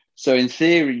 So in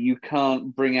theory, you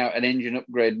can't bring out an engine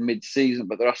upgrade mid-season,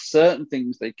 but there are certain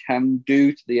things they can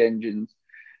do to the engines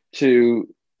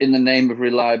in the name of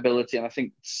reliability. And I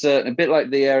think a bit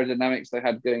like the aerodynamics they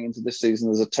had going into this season,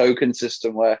 there's a token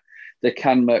system where they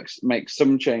can make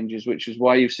some changes, which is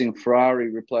why you've seen Ferrari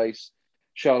replace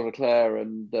Charles Leclerc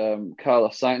and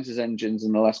Carlos Sainz's engines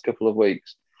in the last couple of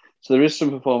weeks. So there is some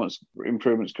performance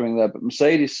improvements coming there, but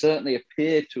Mercedes certainly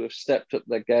appear to have stepped up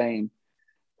their game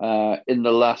in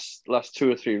the last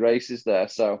 2 or 3 races there.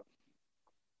 So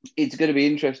it's going to be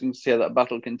interesting to see how that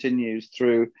battle continues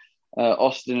through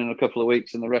Austin in a couple of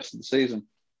weeks and the rest of the season.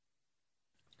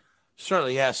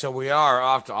 Certainly, yeah. So we are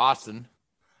off to Austin.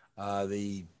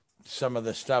 Some of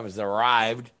the stuff has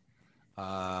arrived.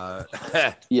 Via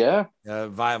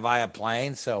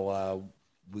plane. So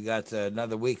we got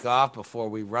another week off before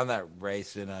we run that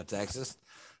race in Texas.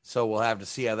 So we'll have to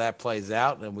see how that plays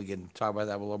out, and we can talk about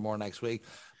that a little more next week.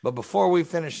 But before we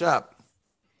finish up,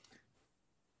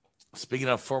 speaking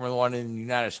of Formula One in the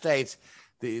United States,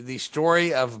 the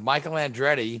story of Michael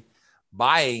Andretti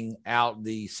buying out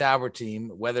the Sauber team,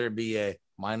 whether it be a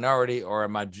minority or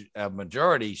a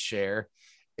majority share,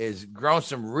 is grown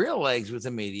some real legs with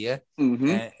the media.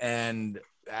 Mm-hmm. And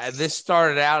this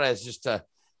started out as just a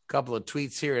couple of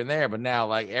tweets here and there, but now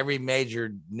like every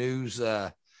major news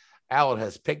outlet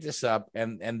has picked this up,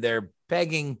 and they're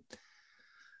pegging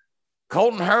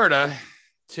Colton Herta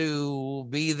to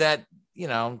be that, you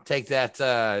know, take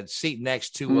that seat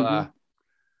next to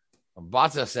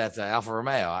Bottas at Alfa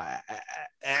Romeo.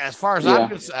 As far as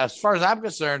I'm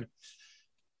concerned,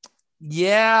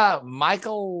 yeah,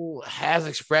 Michael has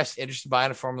expressed interest in buying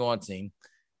a Formula One team.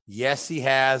 Yes, he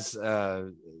has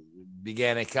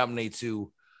began a company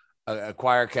to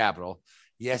acquire capital.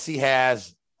 Yes, he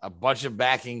has a bunch of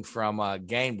backing from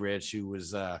Gainbridge, who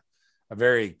was a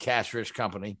very cash-rich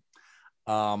company.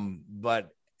 But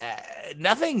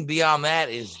nothing beyond that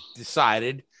is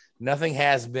decided. Nothing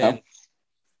has been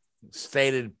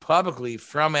stated publicly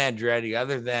from Andretti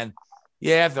other than,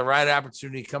 yeah, if the right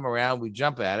opportunity come around, we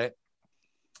jump at it.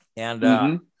 And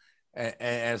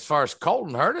as far as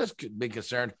Colton Herta's been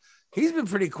concerned, he's been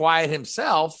pretty quiet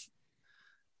himself.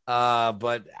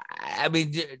 But I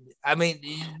mean,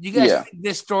 you guys think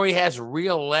this story has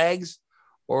real legs,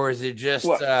 or is it just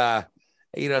some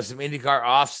IndyCar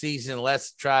off season?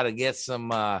 Let's try to get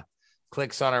some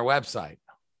clicks on our website.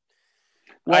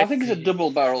 Well, I think it's a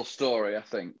double barrel story. I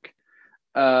think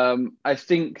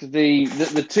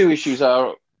the two issues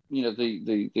are, you know,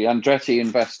 the Andretti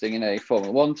investing in a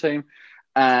Formula One team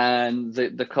and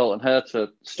the Colton Herta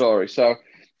story. So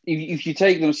if you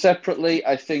take them separately,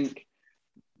 I think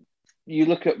you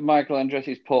look at Michael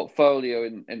Andretti's portfolio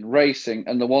in racing,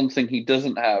 and the one thing he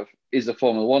doesn't have is a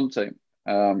Formula One team.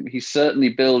 He's certainly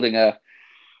building an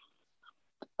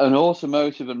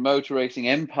automotive and motor racing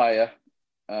empire,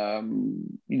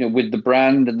 you know, with the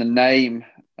brand and the name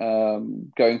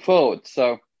going forward.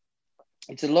 So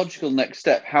it's a logical next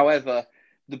step. However,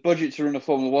 the budget to run a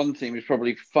Formula One team is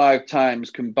probably 5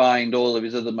 times combined all of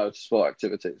his other motorsport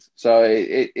activities. So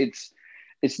it's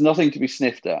nothing to be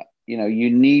sniffed at. You know, you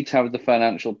need to have the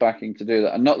financial backing to do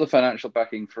that, and not the financial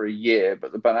backing for a year,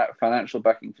 but the financial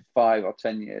backing for 5 or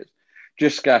 10 years.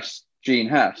 Just ask Gene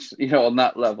Haas, you know, on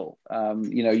that level.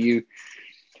 You know, you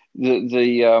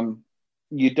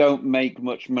don't make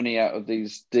much money out of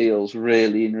these deals,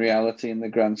 really, in reality, in the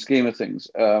grand scheme of things.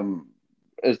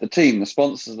 As the team, the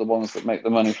sponsors are the ones that make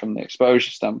the money from the exposure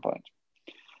standpoint.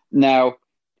 Now,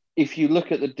 if you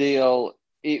look at the deal,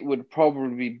 it would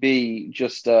probably be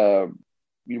just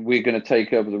we're going to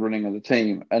take over the running of the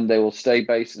team, and they will stay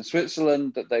based in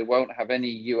Switzerland, that they won't have any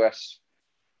US,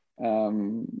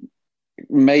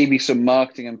 maybe some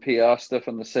marketing and PR stuff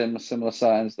on the similar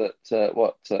signs that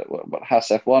what Haas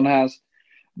F1 has,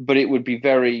 but it would be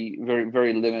very, very,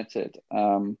 very limited.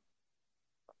 There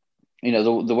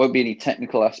won't be any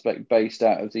technical aspect based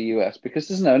out of the US because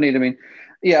there's no need. I mean,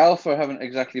 Alpha haven't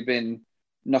exactly been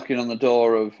knocking on the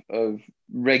door of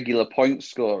regular point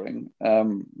scoring,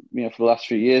 for the last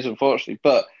few years, unfortunately.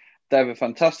 But they have a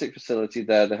fantastic facility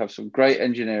there. They have some great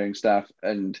engineering staff,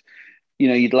 and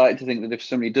you'd like to think that if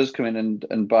somebody does come in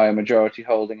and buy a majority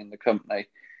holding in the company,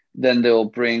 then they'll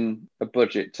bring a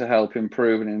budget to help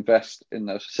improve and invest in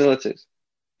those facilities.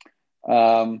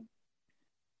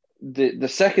 The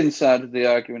second side of the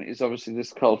argument is obviously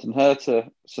this Colton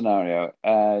Herta scenario,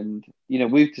 and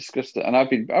we've discussed it, and I've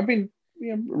been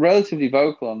relatively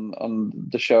vocal on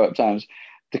the show at times.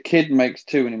 The kid makes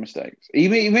too many mistakes. He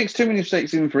makes too many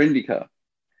mistakes even for IndyCar.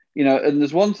 And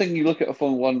there's one thing, you look at a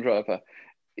Formula One driver,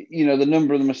 the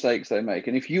number of the mistakes they make,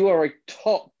 and if you are a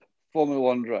top Formula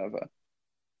One driver,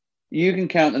 you can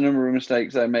count the number of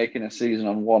mistakes they make in a season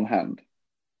on one hand.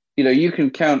 You can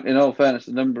count, in all fairness,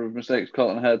 the number of mistakes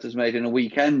Colton Herta has made in a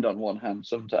weekend on one hand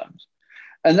sometimes.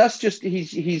 And that's just,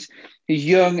 he's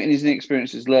young and he's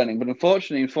inexperienced, he's learning. But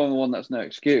unfortunately, in Formula One, that's no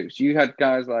excuse. You had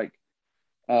guys like,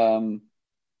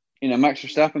 Max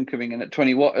Verstappen coming in at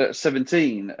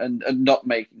 17 and not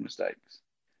making mistakes.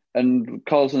 And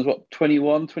Colton's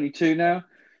 21, 22 now?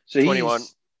 So 21.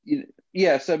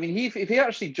 So I mean, if he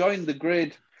actually joined the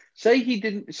grid, say he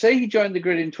joined the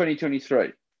grid in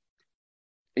 2023.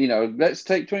 Let's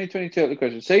take 2022 out of the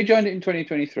question. Say he joined it in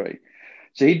 2023.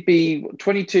 So he'd be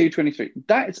 22, 23.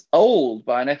 That's old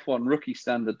by an F1 rookie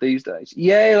standard these days.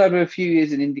 Yeah, he'll have a few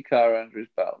years in IndyCar under his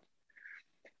belt.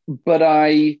 But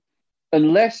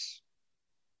unless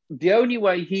the only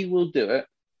way he will do it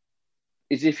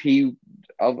is if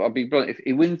I'll be blunt, if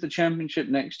he wins the championship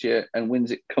next year and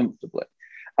wins it comfortably.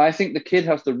 I think the kid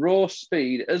has the raw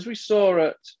speed, as we saw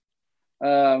at,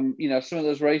 some of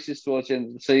those races towards the end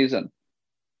of the season.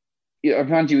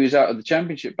 Mind you, he was out of the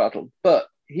championship battle, but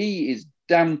he is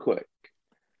damn quick.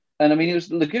 And I mean, it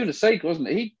was Laguna Seca, wasn't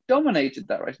it? He dominated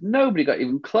that race. Nobody got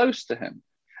even close to him.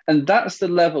 And that's the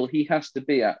level he has to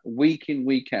be at week in,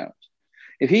 week out.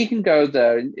 If he can go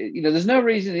there, there's no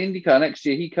reason in IndyCar next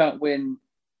year he can't win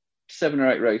 7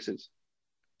 or 8 races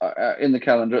in the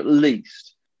calendar at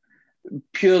least,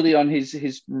 purely on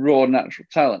his raw natural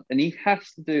talent. And he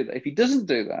has to do that. If he doesn't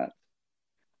do that,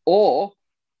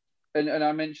 and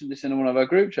I mentioned this in one of our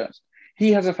group chats,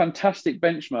 he has a fantastic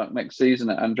benchmark next season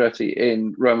at Andretti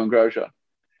in Roman Grosjean.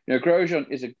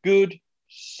 Grosjean is a good,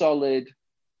 solid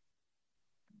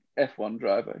F1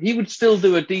 driver. He would still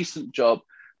do a decent job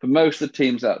for most of the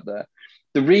teams out there.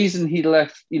 The reason he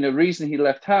left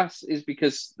Haas is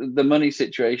because the money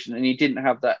situation, and he didn't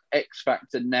have that X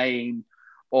Factor name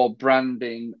or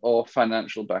branding or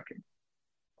financial backing.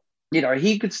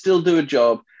 He could still do a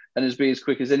job and be as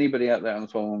quick as anybody out there on the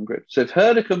Formula One grid. So if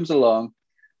Herta comes along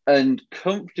and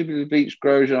comfortably beats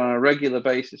Grosjean on a regular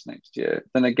basis next year,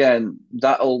 then again,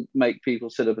 that'll make people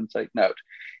sit up and take note.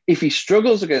 If he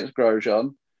struggles against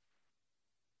Grosjean,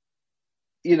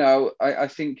 I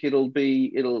think it'll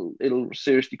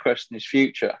seriously question his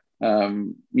future.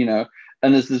 And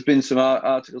there's been some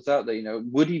articles out there,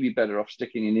 would he be better off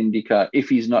sticking in IndyCar if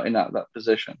he's not in that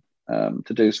position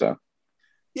to do so?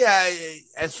 Yeah,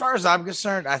 as far as I'm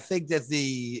concerned, I think that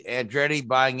the Andretti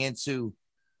buying into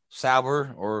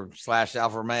Sauber or /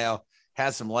 Alfa Romeo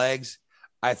has some legs.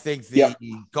 I think the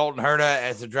Colton Herta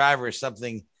as a driver is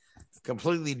something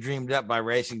completely dreamed up by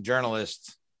racing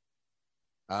journalists.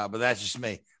 But that's just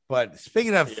me. But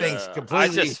speaking of things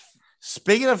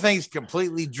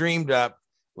completely dreamed up,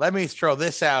 let me throw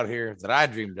this out here that I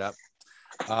dreamed up.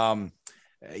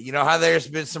 How there's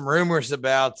been some rumors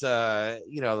about, the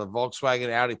Volkswagen,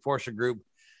 Audi, Porsche group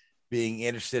being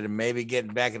interested in maybe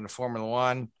getting back into Formula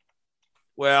One.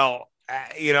 Well,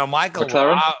 Michael,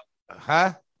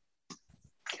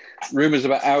 rumors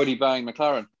about Audi buying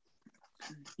McLaren.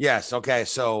 Yes. Okay.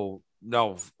 So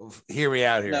no, hear me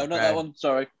out here. No, not that one.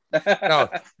 Sorry.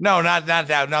 no, not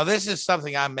that. No, this is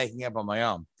something I'm making up on my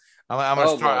own. I'm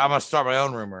gonna start my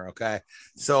own rumor. Okay.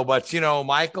 So, but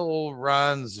Michael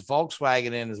runs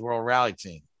Volkswagen in his World Rally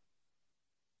team.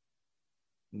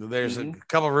 There's a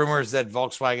couple of rumors that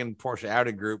Volkswagen, Porsche,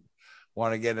 Audi group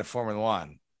want to get into Formula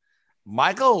One.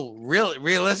 Michael,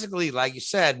 realistically, like you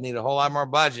said, need a whole lot more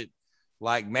budget,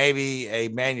 like maybe a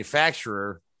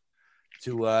manufacturer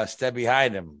to step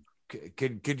behind him.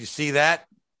 Could you see that?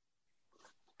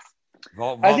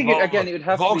 I think it would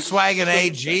have Volkswagen to be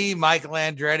AG, Michael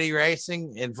Andretti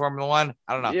Racing in Formula One.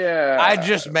 I don't know. Yeah, I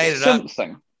just made it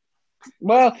something. up.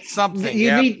 Well, something.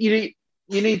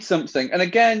 You need something. And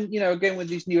again, with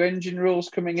these new engine rules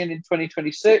coming in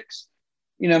 2026,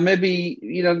 maybe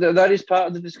that is part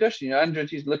of the discussion.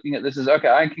 Andretti's looking at this as, okay,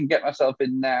 I can get myself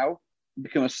in now,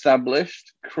 become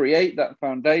established, create that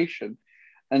foundation,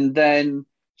 and then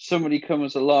somebody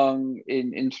comes along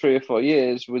in 3 or 4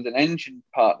 years with an engine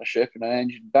partnership and an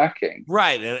engine backing,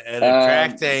 right, and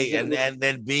attract and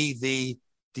then be the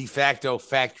de facto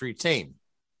factory team.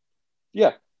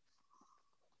 Yeah.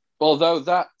 Although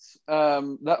that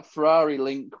Ferrari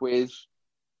link with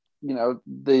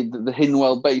the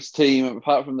Hinwell based team,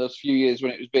 apart from those few years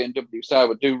when it was BMW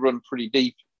Sauber, do run pretty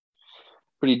deep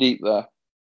there.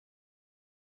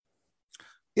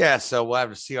 Yeah, so we'll have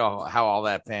to see how all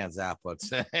that pans out.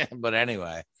 But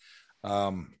anyway,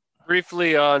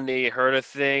 briefly on the Herta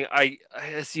thing,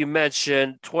 as you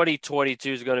mentioned,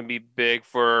 2022 is going to be big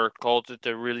for Colton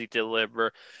to really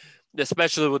deliver,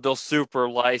 especially with those super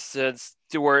license.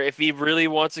 To where if he really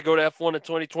wants to go to F1 in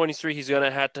 2023, he's going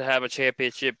to have a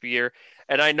championship year.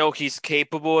 And I know he's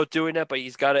capable of doing that, but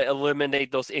he's got to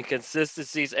eliminate those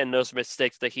inconsistencies and those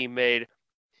mistakes that he made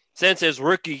since his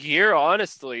rookie year,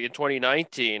 honestly, in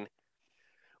 2019,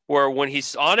 where when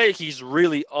he's on it, he's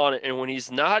really on it. And when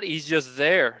he's not, he's just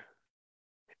there.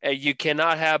 And you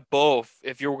cannot have both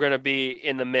if you're going to be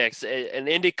in the mix. An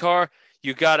IndyCar,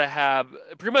 you got to have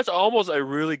pretty much almost a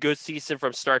really good season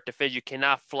from start to finish. You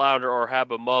cannot flounder or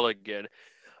have a mulligan.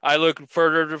 I look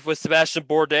further with Sebastian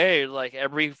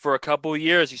Bourdais, for a couple of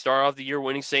years, he started off the year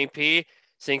winning St. P.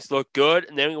 Things looked good,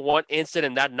 and then one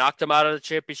incident that knocked him out of the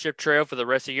championship trail for the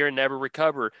rest of the year and never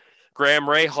recovered. Graham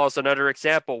Rahal's another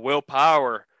example. Will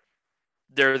Power.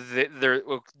 Their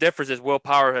difference is Will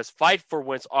Power has fight for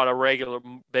wins on a regular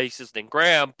basis than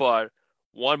Graham, but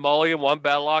one mulligan, one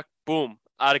bad luck, boom,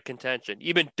 out of contention.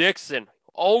 Even Dixon,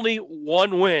 only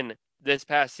one win this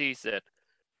past season.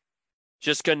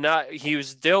 Just could not. He was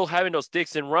still having those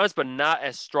Dixon runs, but not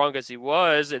as strong as he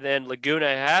was. And then Laguna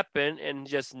happened, and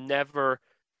just never.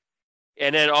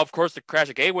 And then, of course, the crash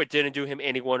at Gateway didn't do him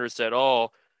any wonders at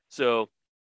all. So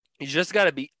you just got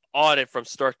to be on it from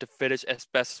start to finish as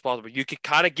best as possible. You could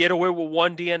kind of get away with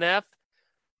one DNF,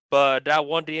 but that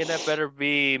one DNF better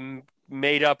be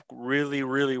made up really,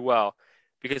 really well.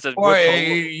 Because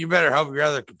you better hope your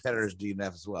other competitors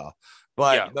DNF as well.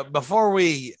 But before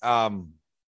we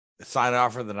sign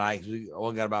off for the night, we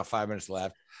only got about 5 minutes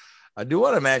left. I do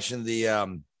want to mention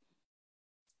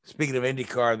speaking of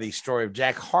IndyCar, the story of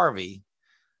Jack Harvey,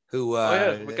 who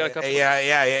we got a couple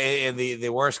in the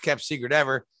worst kept secret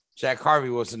ever. Jack Harvey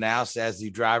was announced as the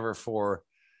driver for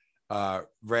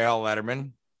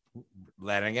Rahal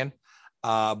Lanigan,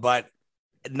 but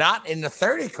not in the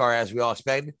 30 car as we all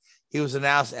expected. He was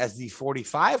announced as the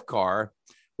 45 car,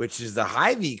 which is the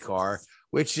Hy-Vee car,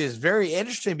 which is very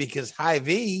interesting because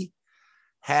Hy-Vee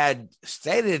had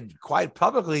stated quite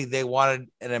publicly they wanted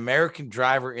an American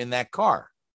driver in that car.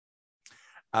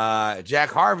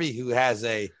 Jack Harvey, who has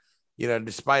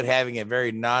despite having a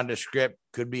very nondescript,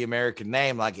 could be American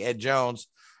name like Ed Jones,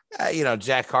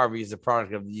 Jack Harvey is a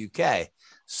product of the UK.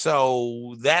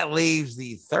 So that leaves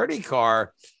the 30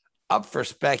 car up for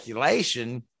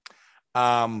speculation.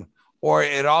 Or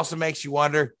it also makes you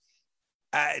wonder,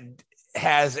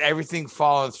 has everything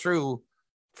fallen through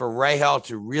for Rahal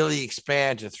to really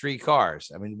expand to 3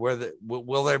 cars? I mean,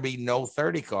 will there be no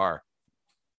 30 car?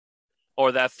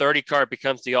 Or that 30 car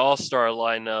becomes the all-star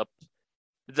lineup.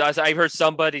 I heard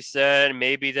somebody said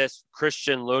maybe this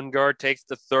Christian Lundgaard takes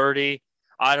the 30.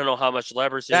 I don't know how much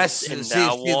leverage is in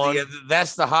that one.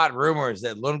 That's the hot rumor, is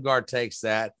that Lundgaard takes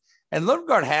that. And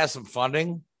Lundgaard has some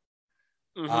funding.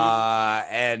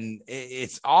 Mm-hmm. And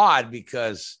it's odd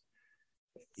because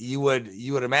you would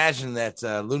imagine that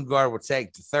Lundgaard would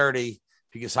take the 30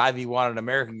 because Hy-Vee wanted an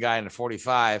American guy in the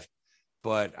 45.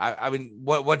 But I mean,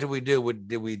 what did we do?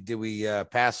 Did we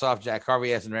pass off Jack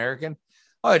Harvey as an American?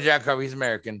 Oh, Jack Harvey's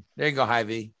American. There you go,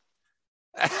 Hy-Vee.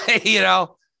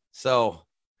 So.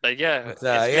 But yeah, But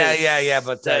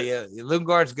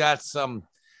Lundgaard's got some.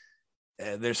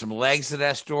 There's some legs to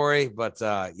that story, but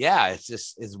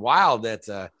it's wild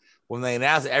that when they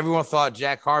announced it, everyone thought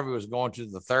Jack Harvey was going to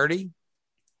the 30,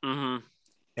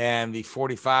 and the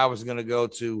 45 was going to go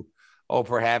to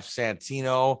perhaps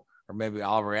Santino or maybe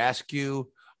Oliver Askew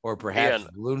or perhaps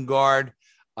Lundgaard.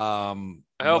 I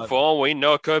hope for all we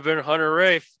know it could have been Hunter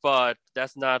Rafe, but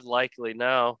that's not likely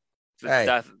now. Hey.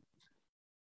 That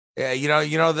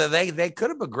they could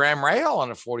have put Graham Rahal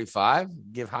on a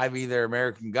 45, give Hy-Vee their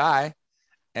American guy,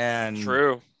 and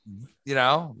true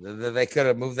they could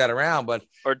have moved that around, but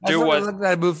or do what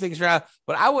that move things around.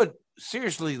 But I would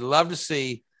seriously love to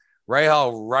see Ray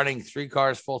Hall running 3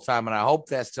 cars full time, and I hope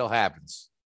that still happens.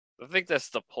 I think that's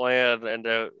the plan, and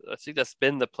I think that's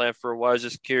been the plan for a while. I was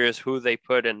just curious who they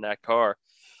put in that car.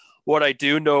 What I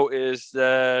do know is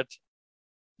that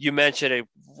you mentioned it.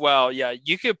 Well, yeah,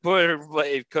 you could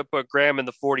put Graham in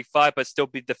the 45, but still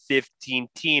be the 15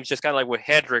 teams, just kind of like with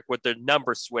Hendrick with the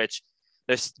number switch.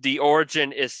 The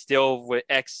origin is still with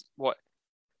X. What?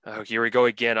 Oh, here we go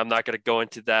again. I'm not going to go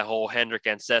into that whole Hendrick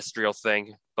ancestral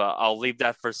thing, but I'll leave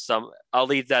that I'll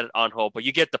leave that on hold. But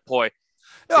you get the point.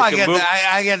 No, I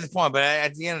get the point. But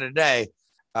at the end of the day,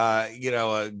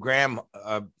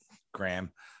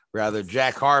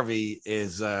 Jack Harvey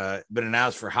is been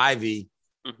announced for Hy-Vee.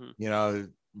 Mm-hmm.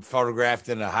 Photographed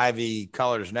in the Hy-Vee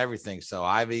colors and everything. So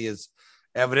Hy-Vee is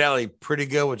evidently pretty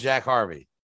good with Jack Harvey.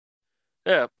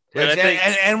 Yeah.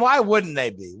 And why wouldn't they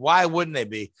be? Why wouldn't they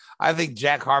be? I think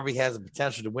Jack Harvey has the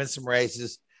potential to win some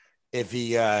races if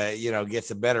he,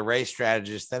 gets a better race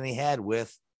strategist than he had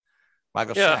with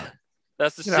Michael Shank.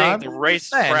 That's the thing. The race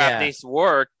craft needs to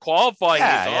work. Qualifying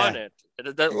is on it.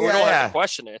 We don't have to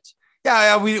question it.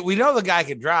 Yeah, we know the guy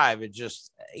can drive. It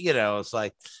just, it's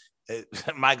like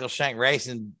Michael Shank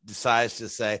Racing decides to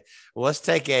say, well, let's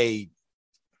take a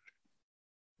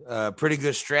pretty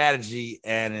good strategy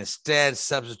and instead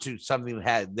substitute something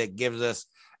that gives us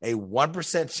a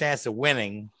 1% chance of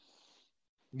winning,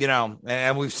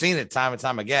 and we've seen it time and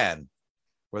time again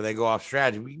where they go off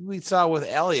strategy. We saw with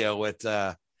Elio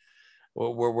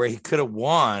where he could have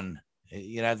won,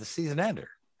 at the season ender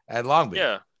at Long Beach.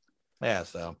 Yeah.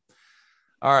 So,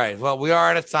 all right. Well, we are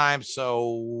out of time.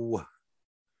 So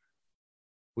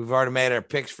we've already made our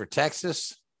picks for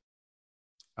Texas.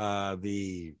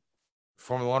 The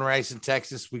Formula One race in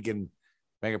Texas, we can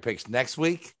make our picks next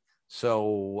week.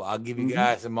 So I'll give you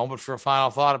guys a moment for a final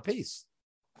thought apiece.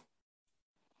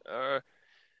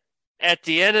 At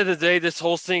the end of the day, this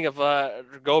whole thing of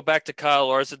go back to Kyle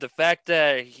Larson, the fact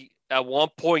that at one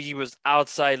point he was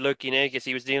outside looking in because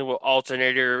he was dealing with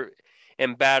alternator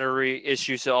and battery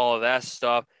issues and all of that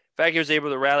stuff. The fact he was able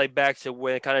to rally back to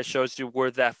win kind of shows you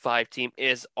where that 5 team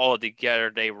is all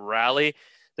together. They rally.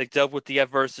 They dealt with the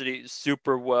adversity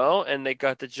super well, and they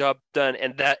got the job done.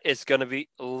 And that is going to be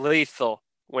lethal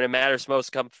when it matters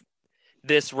most come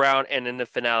this round and in the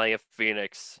finale of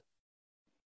Phoenix.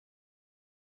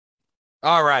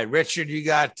 All right, Richard, you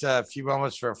got a few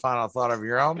moments for a final thought of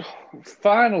your own?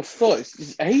 Final thought?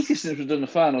 It's ages since we've done a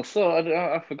final thought.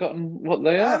 I've forgotten what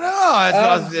they are.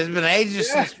 I know. It's been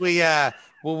ages since we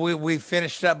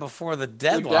finished up before the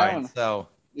deadline. So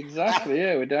exactly,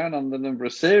 we're down on the number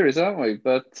of series, aren't we?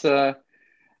 But what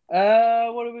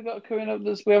have we got coming up?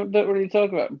 We don't really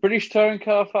talk about British Touring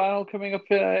Car Final coming up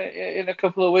in a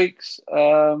couple of weeks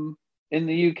in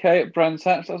the UK at Brands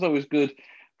Hatch. That's always good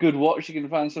watch. You can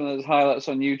find some of those highlights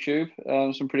on YouTube.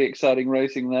 Some pretty exciting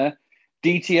racing there.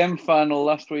 DTM final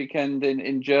last weekend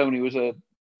in Germany was a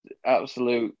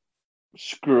absolute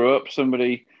screw up.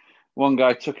 One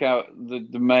guy took out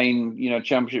the main,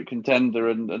 championship contender,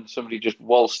 and somebody just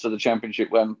waltzed to the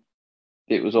championship when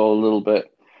it was all a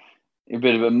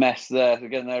bit of a mess there.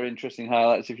 Again, they're interesting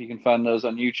highlights if you can find those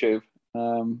on YouTube.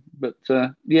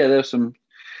 There's some.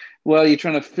 Well, you're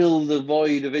trying to fill the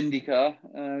void of IndyCar.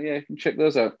 You can check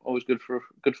those out. Always good for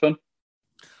good fun.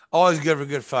 Always good for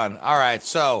good fun. All right.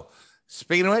 So,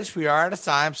 speaking of which, we are out of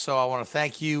time. So, I want to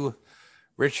thank you,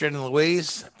 Richard and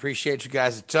Louise. Appreciate you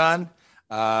guys a ton.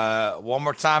 One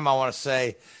more time, I want to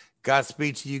say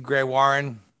Godspeed to you, Gray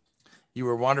Warren. You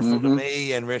were wonderful to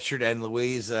me and Richard and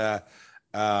Louise. I'm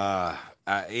at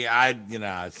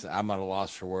a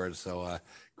loss for words. So,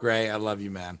 Gray, I love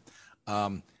you, man.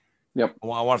 Yep. I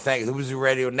want to thank the Whoozoo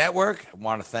Radio Network. I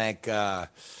want to thank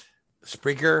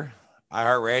Spreaker,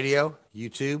 iHeartRadio,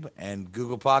 YouTube, and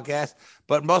Google Podcasts.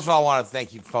 But most of all, I want to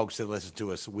thank you folks that listen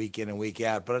to us week in and week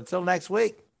out. But until next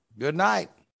week, good night.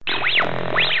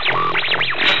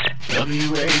 WHOOBAZOO,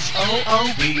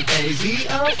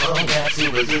 that's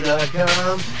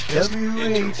Whoozoo.com.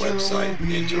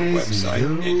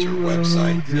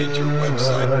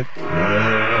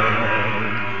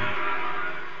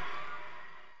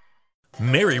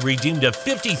 Mary redeemed a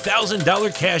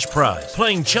 $50,000 cash prize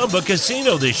playing Chumba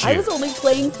Casino this year. I was only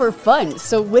playing for fun,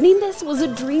 so winning this was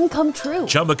a dream come true.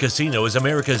 Chumba Casino is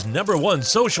America's #1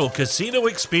 social casino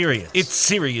experience. It's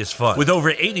serious fun. With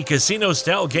over 80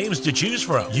 casino-style games to choose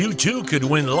from, you too could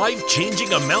win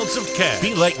life-changing amounts of cash.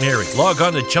 Be like Mary. Log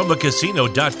on to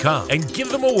ChumbaCasino.com and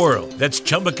give them a whirl. That's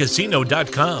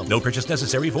ChumbaCasino.com. No purchase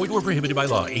necessary. Void where prohibited by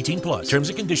law. 18+. Terms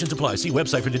and conditions apply. See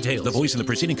website for details. The voice in the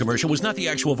preceding commercial was not the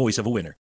actual voice of a winner.